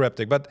little bit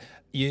cryptic, but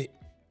if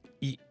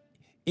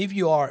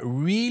you are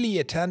really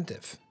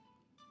attentive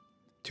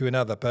to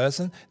another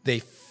person, they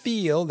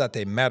feel that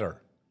they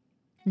matter.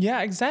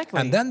 Yeah, exactly.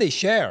 And then they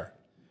share.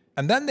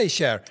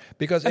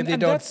 Because if they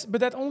don't...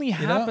 But that only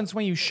happens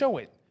when you show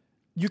it.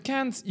 You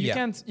can't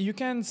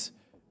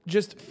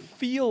just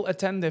feel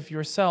attentive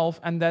yourself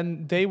and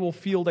then they will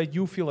feel that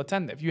you feel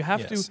attentive. You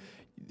have to...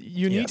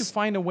 You need to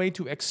find a way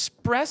to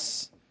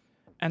express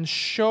and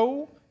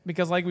show...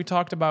 Because like we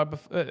talked about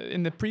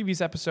in the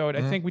previous episode,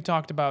 I think we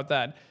talked about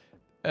that.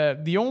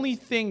 The only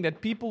thing that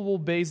people will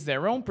base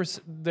their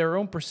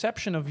own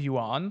perception of you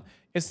on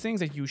is things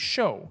that you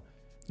show,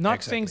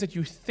 not things that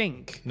you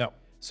think. No.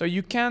 So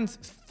you can't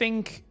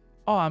think,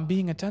 I'm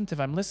being attentive,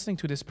 I'm listening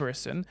to this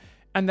person,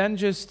 and then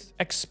just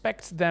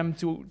expect them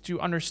to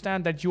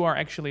understand that you are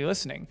actually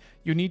listening.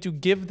 You need to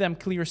give them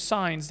clear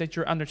signs that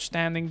you're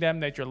understanding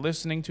them, that you're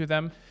listening to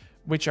them,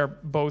 which are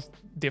both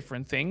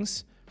different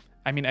things.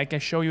 I mean, I can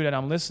show you that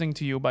I'm listening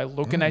to you by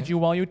looking at you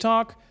while you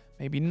talk,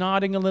 maybe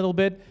nodding a little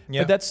bit,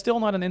 but that's still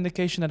not an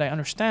indication that I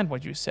understand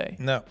what you say.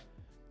 No.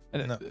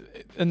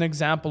 An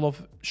example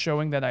of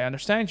showing that I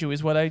understand you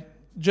is what I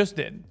just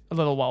did a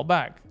little while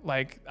back.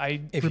 Like I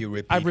repeat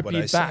what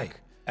I back. say.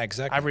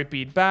 Exactly. I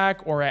repeat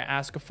back, or I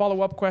ask a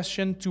follow-up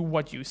question to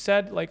what you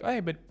said. Like, hey,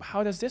 but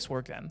how does this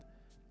work then?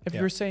 If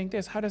you're saying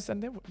this, how does that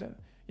work?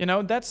 You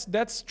know,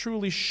 that's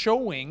truly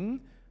showing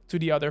to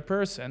the other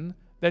person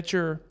that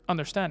you're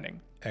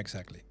understanding.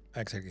 Exactly.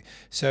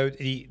 So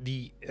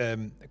the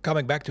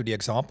coming back to the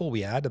example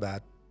we had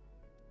about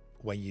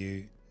when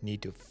you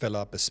need to fill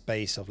up a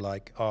space of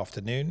like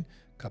afternoon,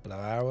 couple of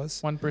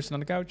hours. One person on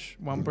the couch,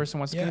 one person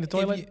wants to clean the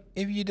toilet.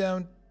 If you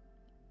don't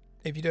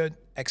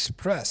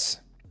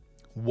express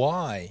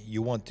why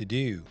you want to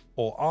do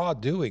or are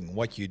doing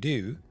what you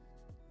do,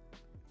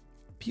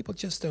 people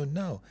just don't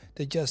know.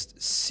 They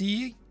just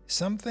see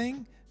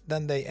something,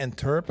 then they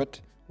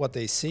interpret what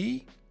they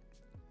see.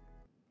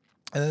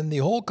 And then the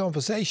whole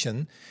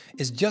conversation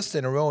is just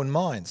in their own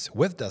minds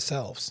with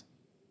themselves.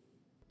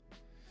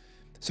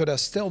 So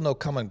there's still no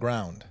common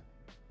ground,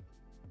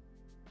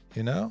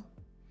 you know?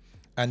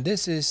 And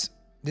this is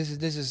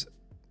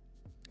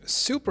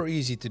super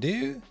easy to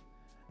do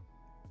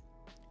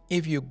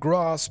if you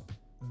grasp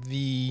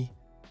the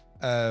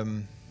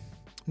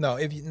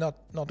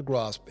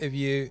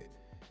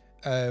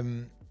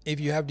if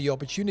you have the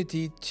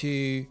opportunity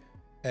to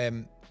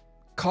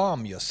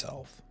calm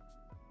yourself.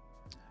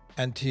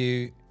 And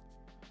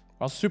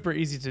super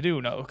easy to do.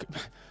 No,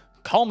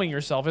 calming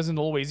yourself isn't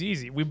always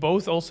easy. We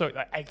both also,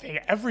 I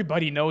think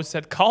everybody knows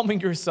that calming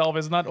yourself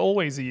is not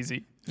always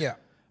easy. Yeah.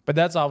 But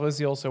that's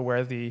obviously also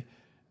where the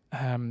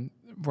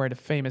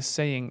famous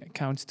saying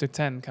 "counts to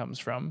 10" comes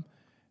from.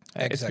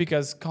 It's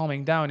because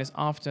calming down is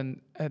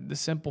often the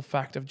simple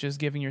fact of just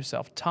giving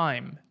yourself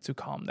time to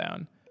calm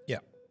down. Yeah.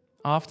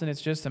 Often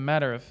it's just a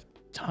matter of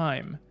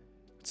time.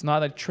 It's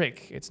not a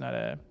trick. It's not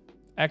a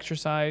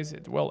exercise.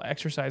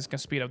 Exercise can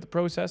speed up the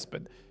process,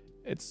 but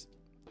it's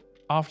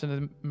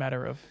often a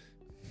matter of...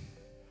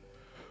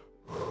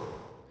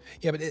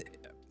 Yeah, but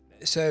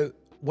so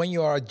when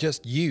you are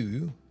just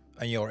you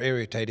and you're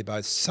irritated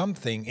by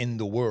something in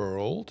the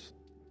world,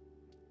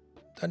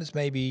 then it's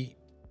maybe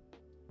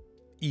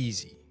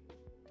easy.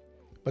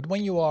 But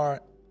when you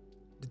are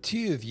the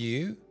two of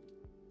you,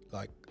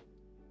 like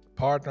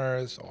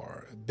partners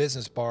or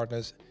business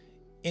partners,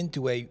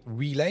 into a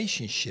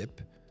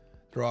relationship,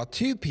 there are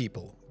two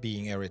people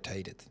being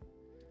irritated.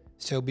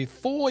 So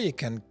before you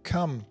can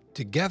come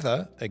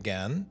together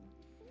again,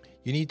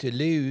 you need to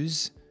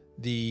lose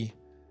the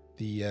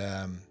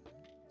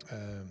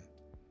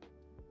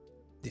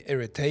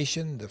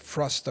irritation, the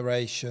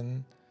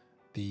frustration,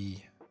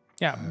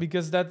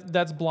 because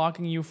that's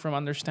blocking you from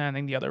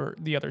understanding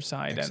the other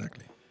side.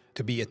 Exactly.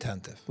 To be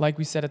attentive. Like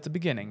we said at the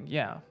beginning,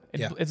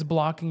 it's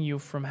blocking you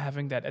from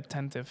having that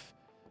attentive,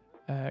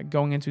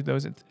 going into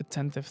those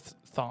attentive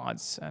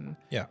thoughts. And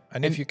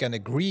if you can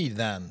agree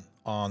then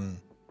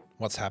on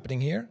what's happening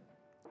here,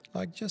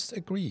 like just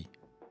agree.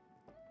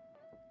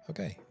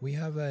 Okay, we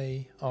have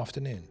a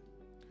afternoon.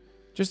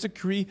 Just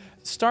agree.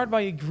 Start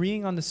by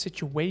agreeing on the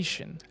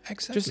situation.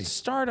 Exactly. Just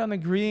start on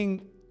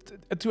agreeing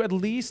to at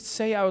least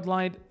say out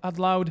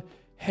loud,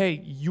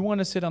 hey, you want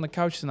to sit on the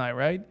couch tonight,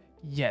 right?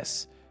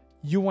 Yes.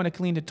 You want to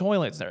clean the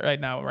toilets right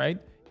now, right?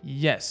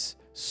 Yes.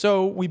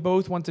 So we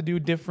both want to do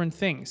different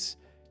things.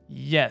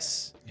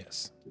 Yes.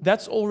 Yes.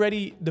 That's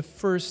already the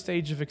first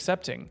stage of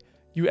accepting.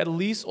 You at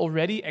least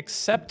already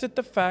accepted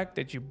the fact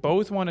that you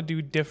both want to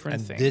do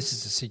different things. And this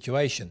is the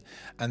situation.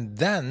 And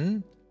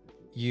then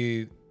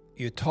you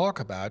talk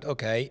about,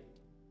 okay,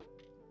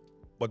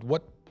 but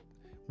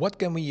what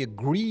can we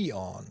agree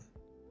on,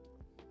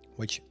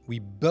 which we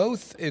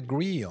both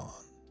agree on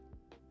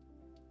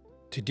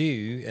to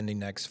do in the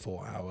next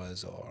 4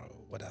 hours or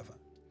whatever.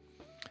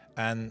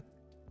 And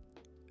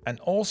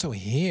also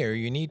here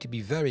you need to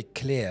be very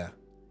clear.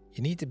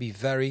 You need to be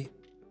very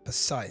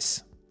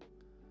precise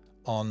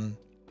on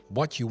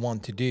what you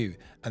want to do.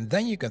 And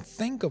then you can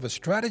think of a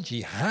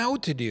strategy how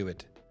to do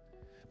it.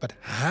 But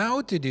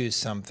how to do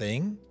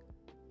something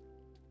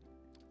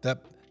that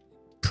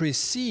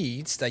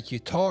precedes that you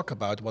talk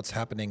about what's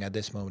happening at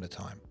this moment of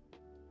time.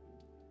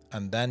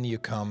 And then you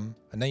come,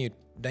 and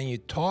then you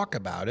talk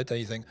about it, and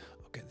you think,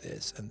 okay,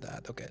 this and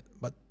that, okay.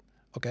 But,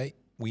 okay,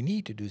 we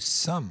need to do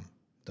some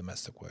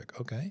domestic work.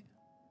 Okay,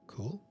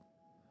 cool.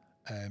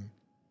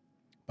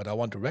 But I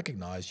want to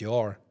recognize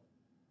your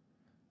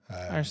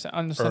I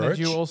understand that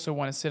you also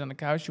want to sit on the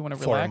couch. You want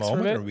to relax for a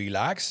moment bit. and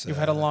relax. You've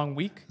had a long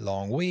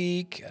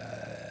week.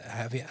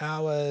 Heavy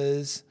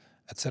hours,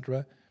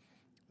 etc.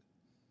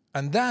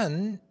 And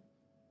then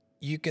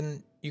you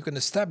can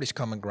establish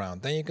common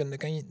ground. Then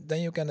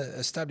you can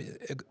establish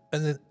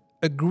an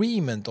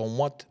agreement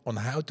on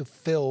how to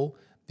fill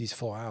these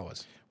 4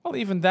 hours. Well,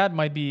 even that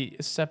might be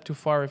a step too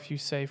far if you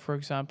say, for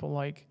example,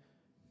 like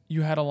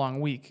you had a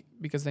long week,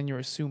 because then you're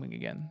assuming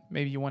again.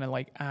 Maybe you want to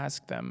like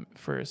ask them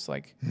first,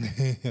 like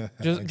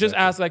just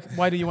ask like,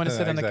 why do you want to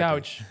sit on the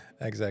couch?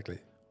 Exactly.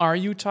 Are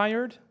you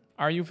tired?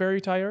 Are you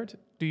very tired?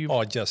 Do you?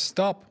 Or just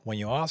stop when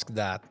you ask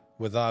that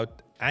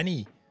without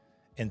any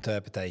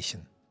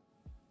interpretation.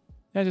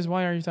 Yeah, just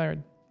why are you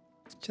tired?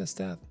 Just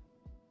that.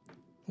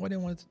 What do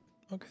you want?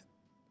 Okay,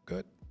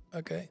 good.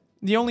 Okay.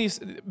 The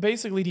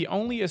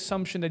only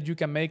assumption that you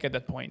can make at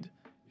that point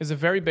is a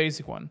very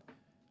basic one,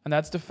 and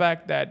that's the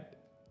fact that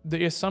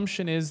the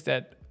assumption is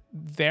that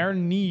their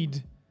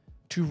need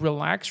to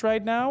relax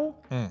right now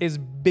is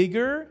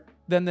bigger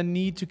than the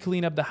need to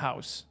clean up the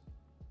house.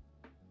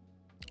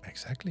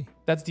 Exactly.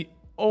 That's the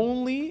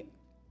only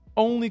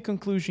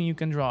conclusion you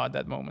can draw at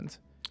that moment.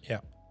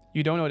 Yeah.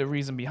 You don't know the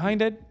reason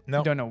behind it. No.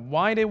 You don't know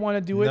why they want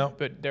to do it, No.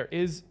 but there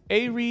is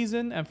a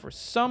reason, and for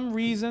some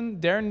reason,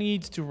 their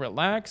need to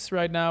relax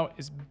right now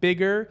is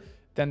bigger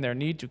than their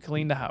need to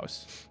clean the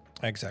house.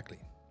 Exactly.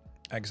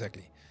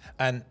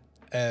 And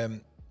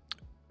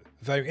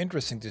very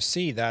interesting to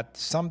see that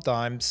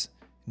sometimes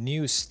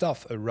new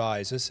stuff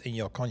arises in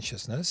your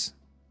consciousness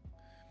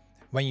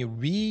when you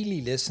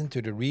really listen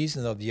to the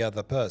reason of the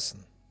other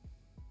person.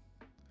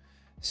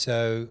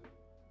 So,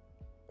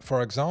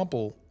 for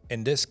example,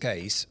 in this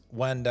case,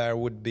 when there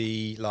would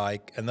be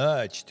like an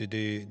urge to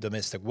do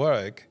domestic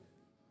work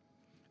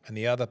and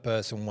the other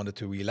person wanted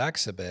to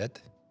relax a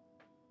bit,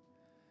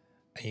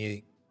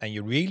 and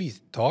you really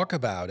talk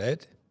about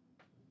it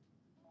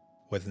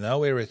with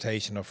no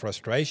irritation or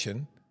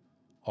frustration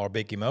or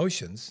big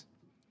emotions,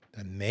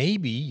 then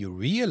maybe you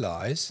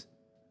realize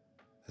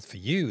that for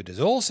you it is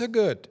also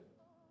good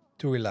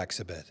to relax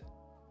a bit.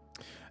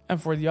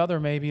 And for the other,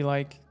 maybe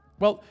like,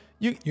 well,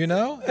 you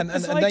know, and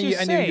like then you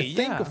you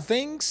think of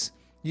things,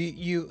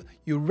 you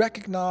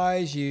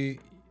recognize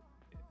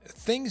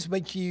things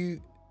which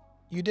you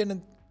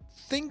didn't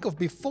think of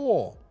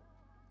before.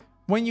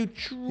 When you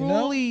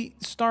truly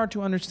start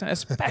to understand,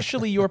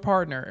 especially your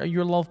partner,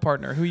 your love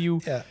partner, who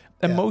you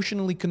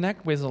emotionally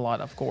connect with a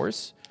lot, of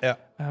course. Yeah.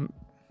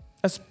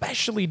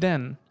 Especially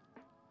then,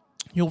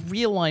 you'll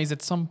realize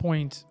at some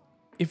point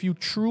if you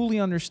truly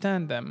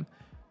understand them,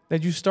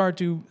 that you start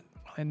to,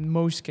 in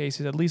most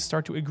cases, at least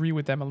start to agree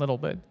with them a little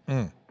bit.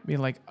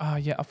 Being like,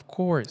 yeah, of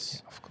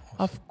course.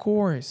 Of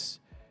course.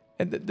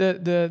 And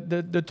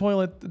the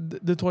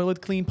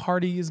toilet clean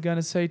party is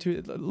gonna say to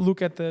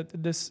look at the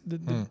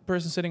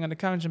person sitting on the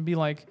couch and be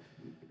like,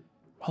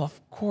 well, of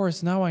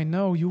course, now I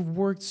know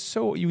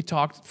you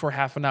talked for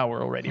half an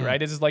hour already, right?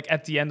 This is like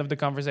at the end of the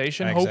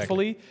conversation,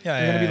 hopefully.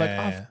 You're going to be like,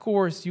 of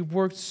course, you've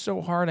worked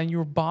so hard and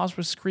your boss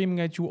was screaming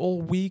at you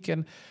all week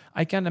and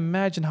I can't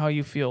imagine how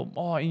you feel.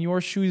 Oh, in your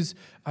shoes,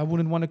 I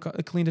wouldn't want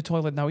to clean the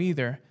toilet now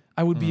either.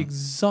 I would be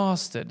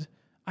exhausted.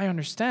 I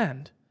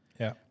understand.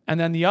 Yeah. And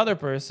then the other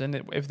person,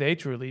 if they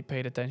truly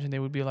paid attention, they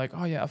would be like,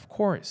 oh yeah, of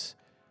course.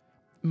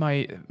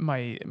 My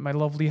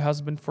lovely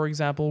husband, for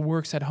example,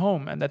 works at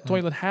home and that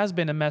toilet has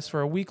been a mess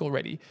for a week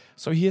already.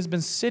 So he has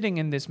been sitting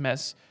in this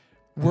mess,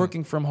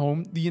 working from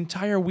home the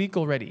entire week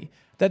already.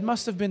 That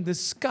must have been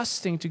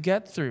disgusting to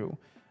get through.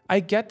 I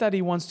get that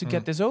he wants to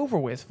get this over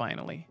with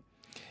finally.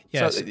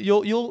 Yes. So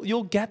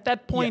you'll get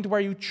that point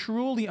where you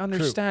truly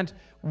understand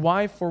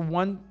why for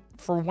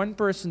one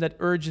person that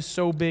urge is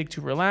so big to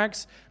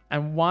relax,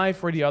 and why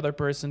for the other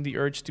person the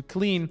urge to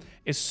clean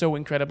is so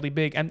incredibly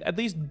big, and at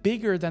least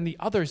bigger than the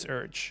other's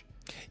urge.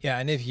 Yeah,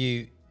 and if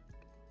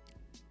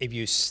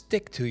you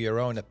stick to your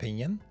own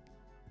opinion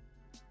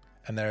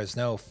and there is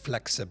no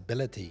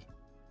flexibility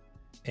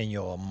in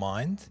your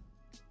mind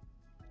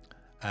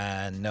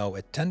and no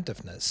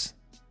attentiveness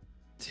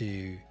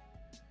to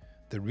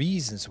the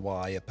reasons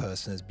why a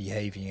person is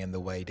behaving in the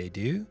way they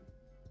do,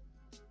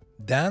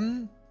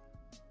 then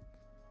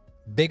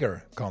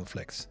bigger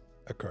conflicts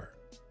occur.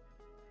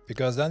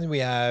 Because then we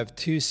have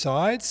two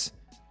sides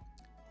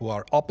who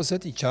are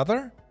opposite each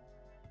other.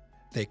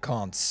 They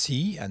can't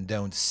see and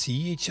don't see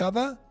each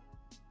other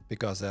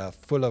because they're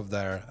full of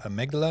their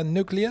amygdala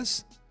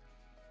nucleus.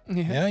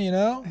 Yeah, you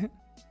know,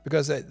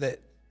 because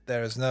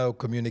there is no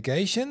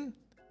communication.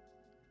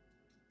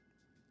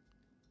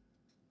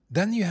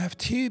 Then you have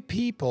two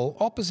people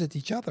opposite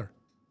each other.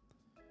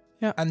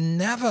 Yeah. And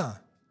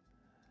never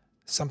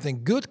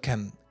something good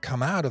can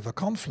come out of a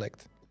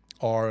conflict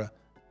or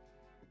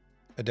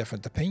a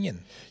different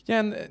opinion. Yeah,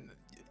 and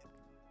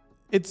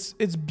it's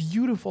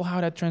beautiful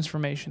how that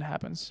transformation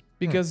happens.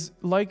 Because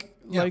like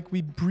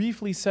we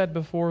briefly said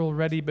before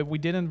already, but we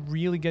didn't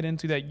really get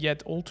into that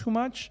yet all too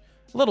much.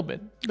 A little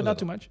bit, but not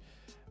too much.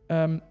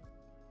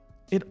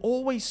 It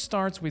always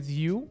starts with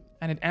you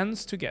and it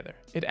ends together.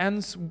 It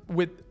ends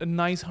with a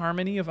nice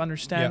harmony of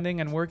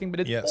understanding and working, but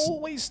it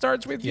always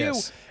starts with you.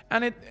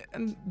 And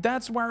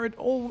that's where it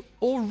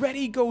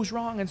already goes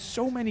wrong in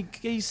so many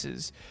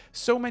cases.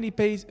 So many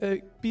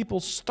people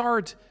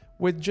start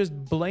with just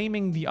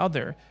blaming the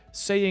other,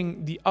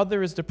 saying the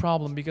other is the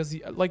problem because,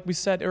 like we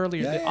said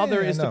earlier, the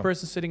other is the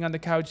person sitting on the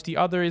couch, the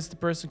other is the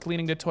person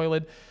cleaning the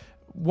toilet.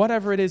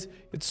 Whatever it is,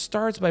 it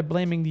starts by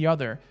blaming the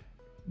other.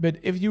 But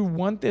if you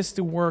want this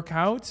to work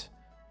out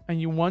and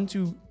you want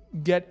to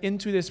get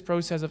into this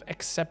process of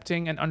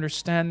accepting and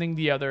understanding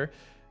the other,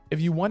 if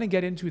you want to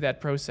get into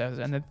that process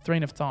and that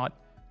train of thought,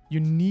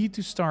 you need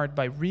to start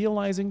by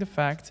realizing the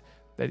fact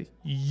that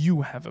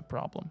you have a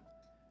problem.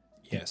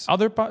 Yes. The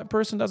other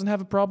person doesn't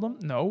have a problem.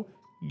 No,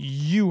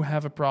 you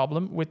have a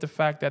problem with the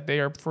fact that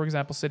they are, for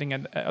example, sitting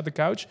at the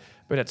couch,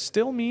 but it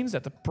still means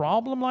that the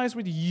problem lies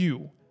with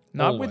you,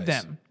 not with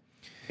them.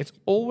 It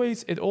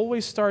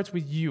always starts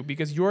with you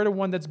because you're the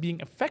one that's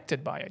being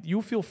affected by it.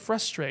 You feel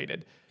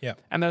frustrated. Yeah.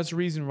 And that's the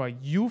reason why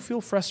you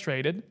feel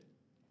frustrated.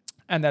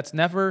 And that's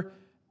never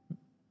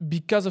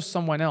because of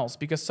someone else,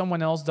 because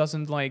someone else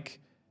doesn't like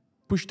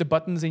push the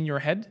buttons in your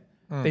head.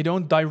 They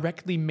don't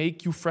directly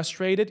make you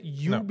frustrated.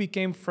 You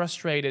became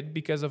frustrated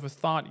because of a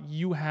thought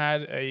you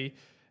had,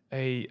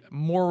 a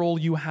moral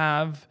you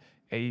have,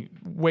 a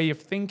way of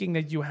thinking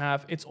that you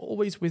have. It's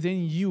always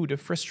within you. The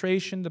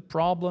frustration, the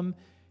problem,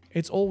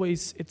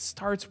 it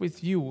starts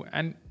with you.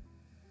 And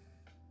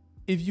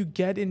if you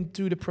get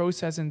into the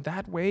process in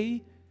that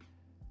way,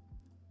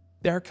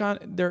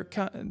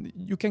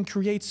 you can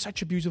create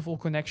such a beautiful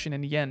connection in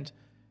the end,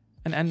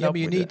 and end up.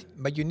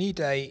 But you need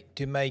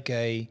to make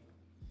a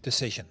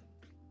decision.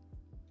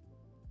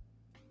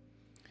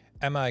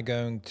 Am I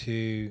going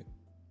to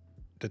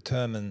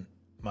determine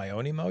my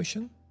own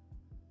emotion,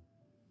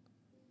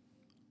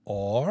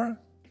 or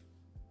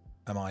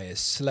am I a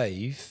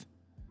slave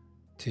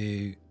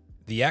to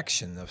the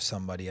action of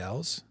somebody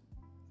else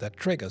that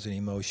triggers an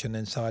emotion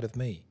inside of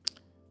me?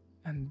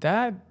 And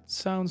that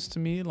sounds to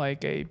me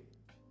like a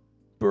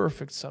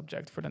perfect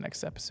subject for the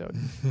next episode.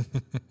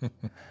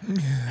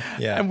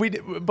 Yeah.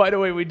 And by the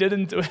way, we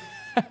didn't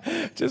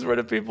just for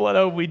the people at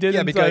home, we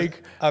didn't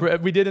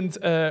we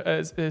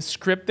didn't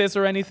script this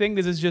or anything.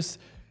 This is just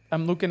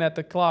I'm looking at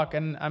the clock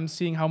and I'm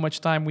seeing how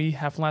much time we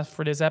have left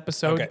for this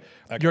episode. Okay.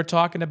 You're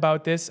talking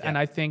about this, and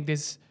I think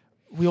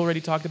we already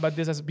talked about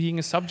this as being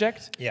a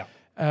subject. Yeah.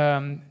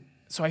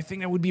 So I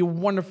think that would be a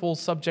wonderful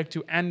subject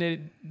to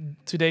end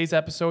today's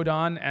episode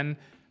on and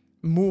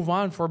move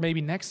on for maybe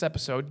next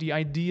episode. The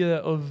idea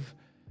of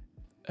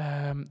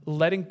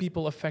letting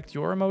people affect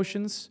your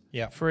emotions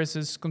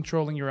versus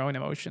controlling your own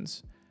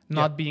emotions.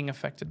 not being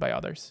affected by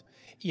others.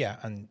 Yeah,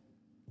 and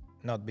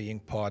not being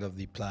part of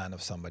the plan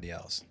of somebody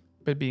else.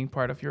 But being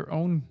part of your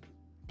own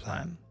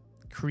plan.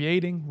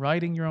 Creating,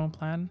 writing your own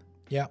plan.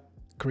 Yeah,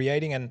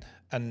 creating and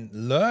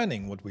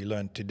learning what we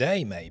learned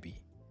today, maybe.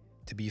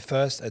 To be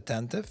first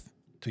attentive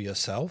to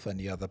yourself and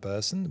the other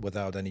person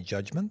without any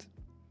judgment.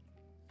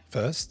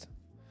 First.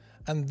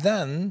 And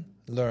then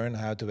learn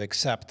how to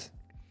accept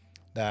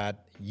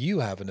that you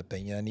have an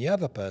opinion and the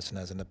other person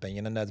has an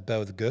opinion, and that's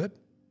both good,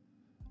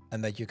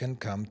 and that you can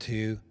come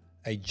to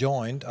a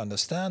joint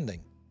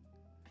understanding.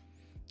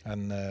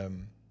 And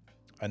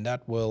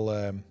that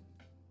will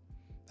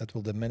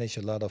diminish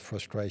a lot of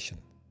frustration.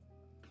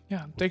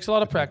 Yeah, it takes a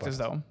lot of practice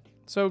though.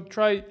 So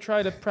try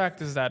to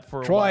practice that for a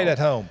while. Try it at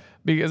home.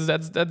 Because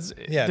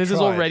this is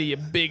already a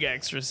big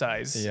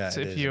exercise. Yeah,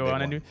 so if you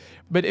want to do.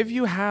 But if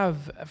you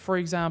have, for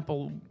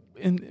example,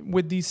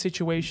 with these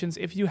situations,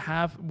 if you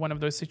have one of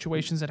those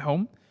situations at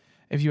home,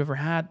 if you ever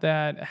had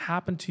that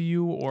happen to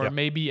you, or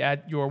maybe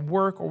at your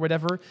work or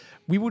whatever,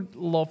 we would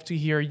love to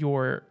hear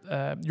your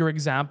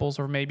examples,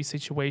 or maybe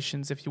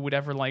situations. If you would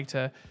ever like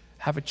to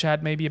have a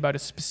chat, maybe about a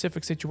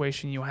specific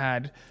situation you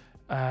had.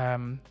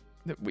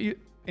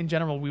 In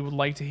general, we would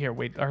like to hear.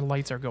 Wait, our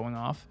lights are going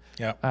off.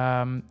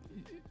 Yeah.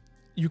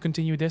 You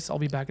continue this. I'll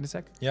be back in a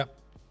sec. Yeah.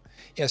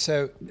 Yeah.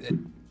 So,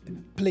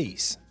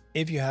 please,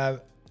 if you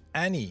have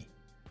any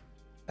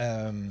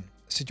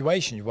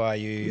situation where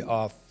you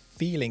are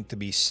feeling to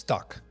be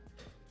stuck,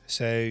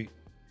 so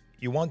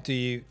you want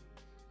to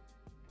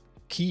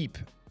keep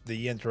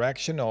the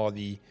interaction or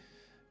the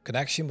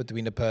connection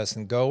between the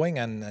person going,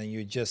 and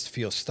you just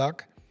feel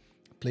stuck,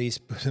 please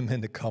put them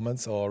in the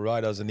comments or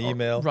write us an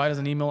email. Or write us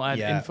an email at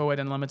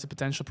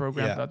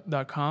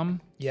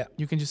info@unlimitedpotentialprogram.com. Yeah.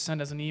 You can just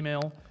send us an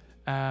email,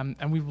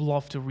 and we would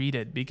love to read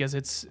it, because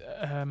it's...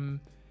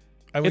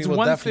 and we it's will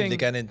one definitely thing,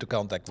 get into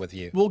contact with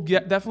you. We'll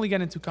definitely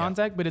get into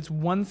contact, but it's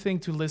one thing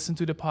to listen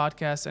to the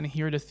podcast and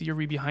hear the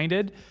theory behind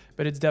it,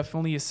 but it's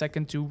definitely a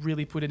second to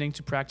really put it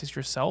into practice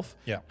yourself.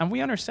 Yeah. And we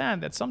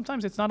understand that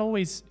sometimes it's not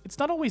always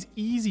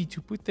easy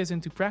to put this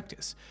into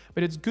practice,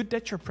 but it's good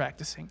that you're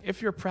practicing.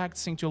 If you're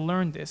practicing to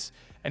learn this,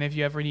 and if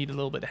you ever need a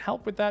little bit of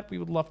help with that, we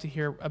would love to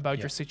hear about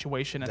your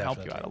situation and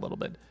help you out a little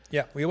bit.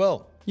 Yeah, we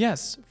will.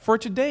 Yes. For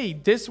today,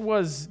 this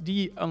was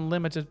the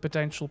Unlimited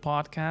Potential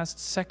Podcast,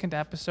 second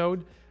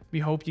episode. We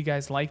hope you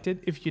guys liked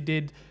it. If you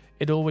did,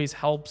 it always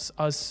helps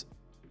us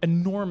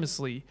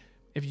enormously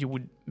if you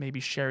would maybe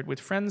share it with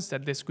friends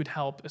that this could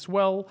help as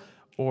well.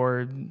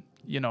 Or,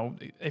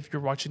 if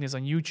you're watching this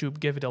on YouTube,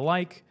 give it a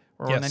like,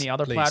 or on any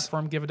other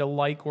platform, give it a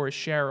like or a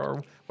share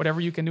or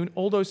whatever you can do.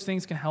 All those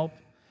things can help.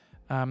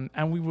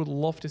 And we would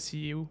love to see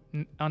you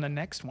on the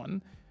next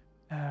one.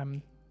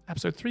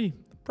 Episode 3,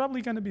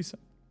 probably going to be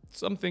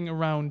something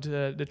around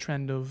the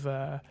trend of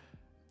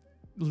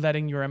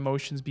letting your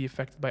emotions be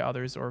affected by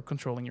others, or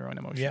controlling your own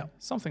emotions. Yeah.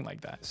 Something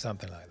like that.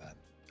 Something like that.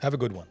 Have a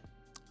good one.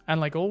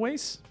 And like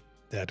always,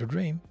 Dare to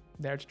dream.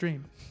 dare to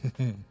dream.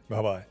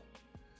 Bye-bye.